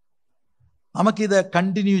 നമുക്കിത്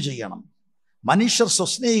കണ്ടിന്യൂ ചെയ്യണം. മനുഷ്യർ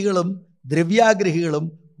സ്വസ്നേഹികളും ദ്രവ്യാഗ്രഹികളും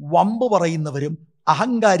വമ്പ് പറയുന്നവരും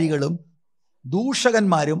അഹങ്കാരികളും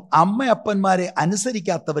ദൂഷകന്മാരും അമ്മയപ്പന്മാരെ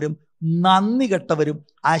അനുസരിക്കാത്തവരും നന്ദി കെട്ടവരും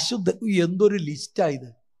അശുദ്ധ. എന്തൊരു ലിസ്റ്റായത്!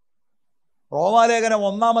 റോമാലേഖനം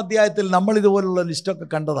 1-ാം അധ്യായത്തിൽ നമ്മൾ ഇതുപോലുള്ള ലിസ്റ്റൊക്കെ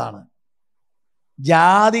കണ്ടതാണ്.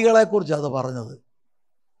 ജാതികളെക്കുറിച്ച് അത് പറഞ്ഞത്.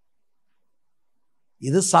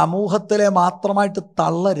 ഇത് സമൂഹത്തിലെ മാത്രമായിട്ട്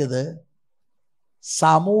തള്ളരുത്.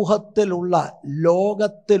 സമൂഹത്തിലുള്ള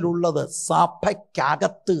ലോകത്തിലുള്ളത്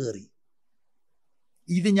സഭയ്ക്കകത്ത് കയറി.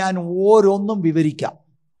 ഇത് ഞാൻ ഓരോന്നും വിവരിക്കാം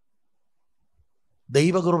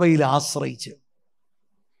ദൈവകൃപയിൽ ആശ്രയിച്ച്.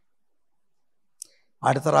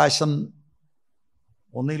 അടുത്ത പ്രാവശ്യം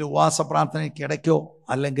ഒന്നിൽ ഉപവാസ പ്രാർത്ഥനയ്ക്ക് ഇടയ്ക്കോ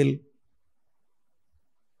അല്ലെങ്കിൽ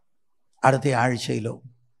അടുത്ത ആഴ്ചയിലോ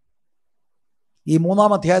ഈ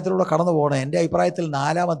 3-ാം അധ്യായത്തിലൂടെ കടന്നു പോകണം. എൻ്റെ അഭിപ്രായത്തിൽ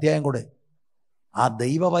 4-ാം അധ്യായം കൂടെ ആ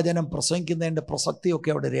ദൈവവചനം പ്രസംഗിക്കുന്നതിൻ്റെ പ്രസക്തിയൊക്കെ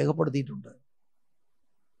അവിടെ രേഖപ്പെടുത്തിയിട്ടുണ്ട്.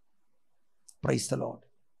 Praise the Lord.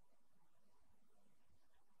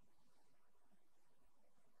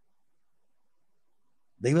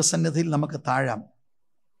 ദൈവസന്നിധിയിൽ നമുക്ക് താഴാം,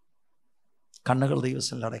 കണ്ണുകൾ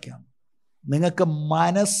ദൈവസന്നിധിയിൽ അടയ്ക്കാം. നിങ്ങൾക്ക്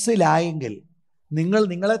മനസ്സിലായെങ്കിൽ നിങ്ങൾ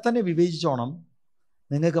നിങ്ങളെ തന്നെ വിവേചിച്ചോണം.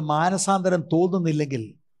 നിങ്ങൾക്ക് മാനസാന്തരം തോന്നുന്നില്ലെങ്കിൽ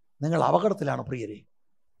നിങ്ങൾ അപകടത്തിലാണ് പ്രിയരെ,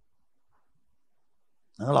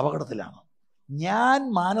 നിങ്ങൾ അപകടത്തിലാണ്. ഞാൻ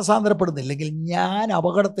മാനസാന്തരപ്പെടുന്നില്ലെങ്കിൽ ഞാൻ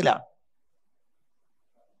അപകടത്തിലാണ്.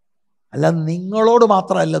 അല്ല, നിങ്ങളോട്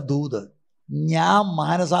മാത്രമല്ല ദൂത്, ഞാൻ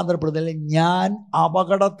മാനസാന്തരപ്പെടുന്നില്ലെങ്കിൽ ഞാൻ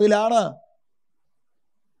അപകടത്തിലാണ്.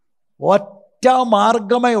 ഒറ്റ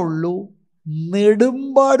മാർഗമേ ഉള്ളൂ,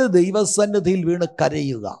 നെടുമ്പാട് ദൈവസന്നിധിയിൽ വീണ്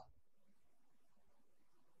കരയുക.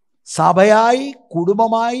 സഭയായി,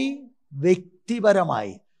 കുടുംബമായി,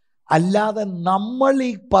 വ്യക്തിപരമായി. അല്ലാതെ നമ്മൾ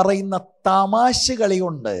ഈ പറയുന്ന തമാശകളി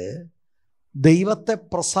കൊണ്ട് ദൈവത്തെ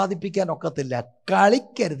പ്രസാദിപ്പിക്കാൻ ഒക്കത്തില്ല.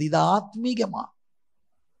 കളിക്കരുത്.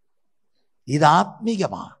 ഇത്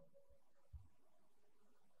ആത്മീകമാണ്.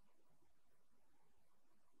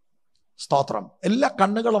 സ്തോത്രം. എല്ലാ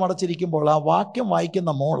കണ്ണുകളും അടച്ചിരിക്കുമ്പോൾ ആ വാക്യം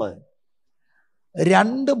വായിക്കുന്ന മോള്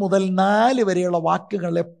 2 മുതൽ 4 വരെയുള്ള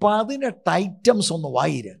വാക്യങ്ങളിലെ 18 ഐറ്റംസ് ഒന്ന്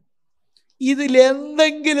വായിര്.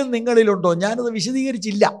 ഇതിലെന്തെങ്കിലും നിങ്ങളിലുണ്ടോ? ഞാനത്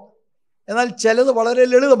വിശദീകരിച്ചില്ല, എന്നാൽ ചിലത് വളരെ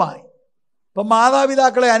ലളിതമായി. ഇപ്പം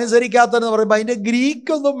മാതാപിതാക്കളെ അനുസരിക്കാത്തതെന്ന് പറയുമ്പോൾ അതിൻ്റെ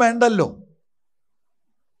ഗ്രീക്കൊന്നും വേണ്ടല്ലോ,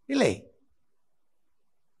 ഇല്ലേ?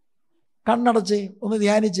 കണ്ണടച്ചേ, ഒന്ന്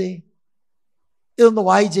ധ്യാനിച്ചേ, ഇതൊന്ന്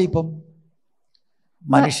വായിച്ചേ. ഇപ്പം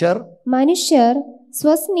മനുഷ്യർ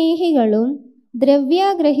സ്വസ്നേഹികളും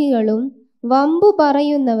ദ്രവ്യാഗ്രഹികളും വമ്പു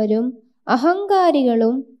പറയുന്നവരും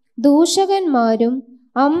അഹങ്കാരികളും ദൂഷകന്മാരും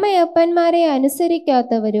അമ്മയപ്പന്മാരെ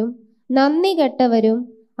അനുസരിക്കാത്തവരും നന്ദി കെട്ടവരും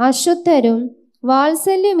അശുദ്ധരും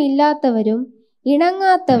വാത്സല്യമില്ലാത്തവരും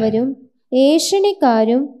ഇണങ്ങാത്തവരും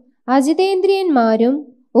ഏഷണിക്കാരും അജിതേന്ദ്രിയന്മാരും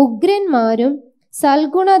ഉഗ്രന്മാരും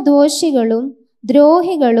സൽഗുണദോഷികളും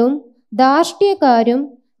ദ്രോഹികളും ധാർഷ്ട്യക്കാരും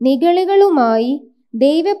നിഗളികളുമായി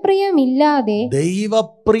ദൈവപ്രിയമില്ലാതെ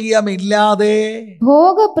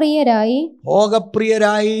ഭോഗപ്രിയരായി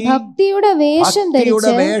ഭക്തിയുടെ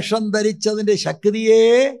വേഷം ധരിച്ചതിന്റെ ശക്തിയെ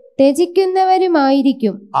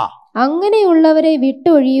ത്യജിക്കുന്നവരുമായിരിക്കും. അങ്ങനെയുള്ളവരെ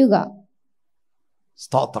വിട്ടൊഴിയുക.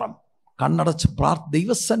 സ്തോത്രം. കണ്ണടച്ച്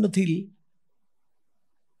ദൈവസന്നിധിയിൽ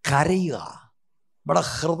കരയുക. ഇവിടെ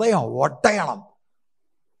ഹൃദയം ഒടയണം.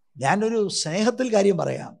 ഞാനൊരു സ്നേഹത്തിൽ കാര്യം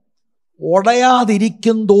പറയാം.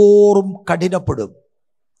 ഒടയാതിരിക്കും തോറും കഠിനപ്പെടും.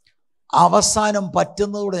 അവസാനം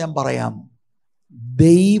പറ്റുന്നതോടെ ഞാൻ പറയാം,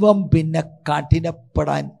 ദൈവം പിന്നെ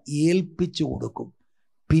കഠിനപ്പെടാൻ ഏൽപ്പിച്ചു കൊടുക്കും.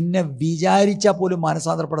 പിന്നെ വിചാരിച്ചാൽ പോലും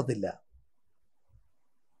മാനസാന്തരപ്പെടത്തില്ല.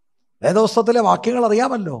 വേദപുസ്തകത്തിലെ വാക്യങ്ങൾ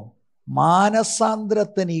അറിയാമല്ലോ.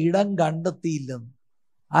 മാനസാന്തരത്തിന് ഇടം കണ്ടെത്തിയില്ലെന്ന്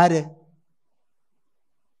ആര്?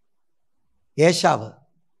 ഏശാവ്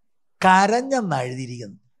കരഞ്ഞെന്ന്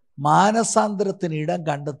എഴുതിയിരിക്കുന്നു. മാനസാന്തരത്തിന് ഇടം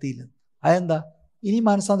കണ്ടെത്തിയില്ലെന്ന്. അതെന്താ? ഇനി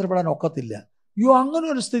മാനസാന്തരപ്പെടാൻ ഒക്കത്തില്ല. അങ്ങനെ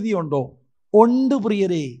ഒരു സ്ഥിതി ഉണ്ടോ? ഉണ്ട്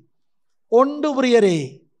പ്രിയരേ, ഉണ്ട് പ്രിയരേ.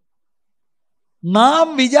 നാം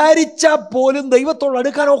വിചാരിച്ചാൽ പോലും ദൈവത്തോട്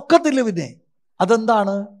അടുക്കാൻ ഒക്കത്തില്ല. പിന്നെ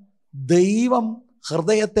അതെന്താണ്? ദൈവം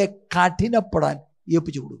ഹൃദയത്തെ കഠിനപ്പെടാൻ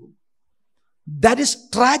ഏൽപ്പിച്ചു കൊടുക്കും. That is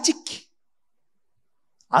tragic.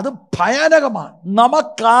 അത് ഭയാനകമാണ്.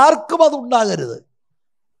 നമുക്കാർക്കും അതുണ്ടാകരുത്.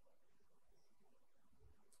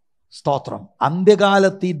 സ്തോത്രം.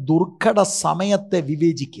 അന്ത്യകാലത്ത് ഈ ദുർഘട സമയത്തെ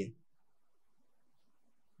വിവേചിക്കുക.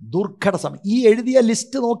 ദുർഘട സമയം. ഈ എഴുതിയ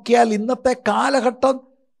ലിസ്റ്റ് നോക്കിയാൽ ഇന്നത്തെ കാലഘട്ടം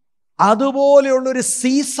അതുപോലെയുള്ളൊരു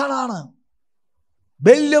സീസണാണ്.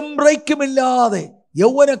 ബെല്ലും ബ്രേക്കുമില്ലാതെ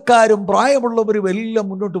യൗവനക്കാരും പ്രായമുള്ളവരും എല്ലാം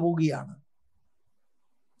മുന്നോട്ട് പോവുകയാണ്.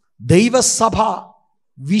 ദൈവസഭ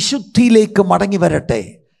വിശുദ്ധിയിലേക്ക് മടങ്ങി വരട്ടെ.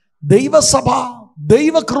 ദൈവസഭ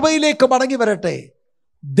ദൈവകൃപയിലേക്ക് മടങ്ങി വരട്ടെ.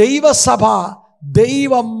 ദൈവസഭ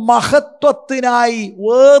ദൈവ മഹത്വത്തിനായി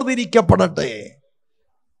വേർതിരിക്കപ്പെടട്ടെ.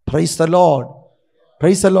 Praise the Lord,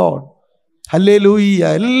 praise the Lord, hallelujah.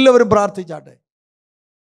 എല്ലാവരും പ്രാർത്ഥിച്ചാട്ടെ.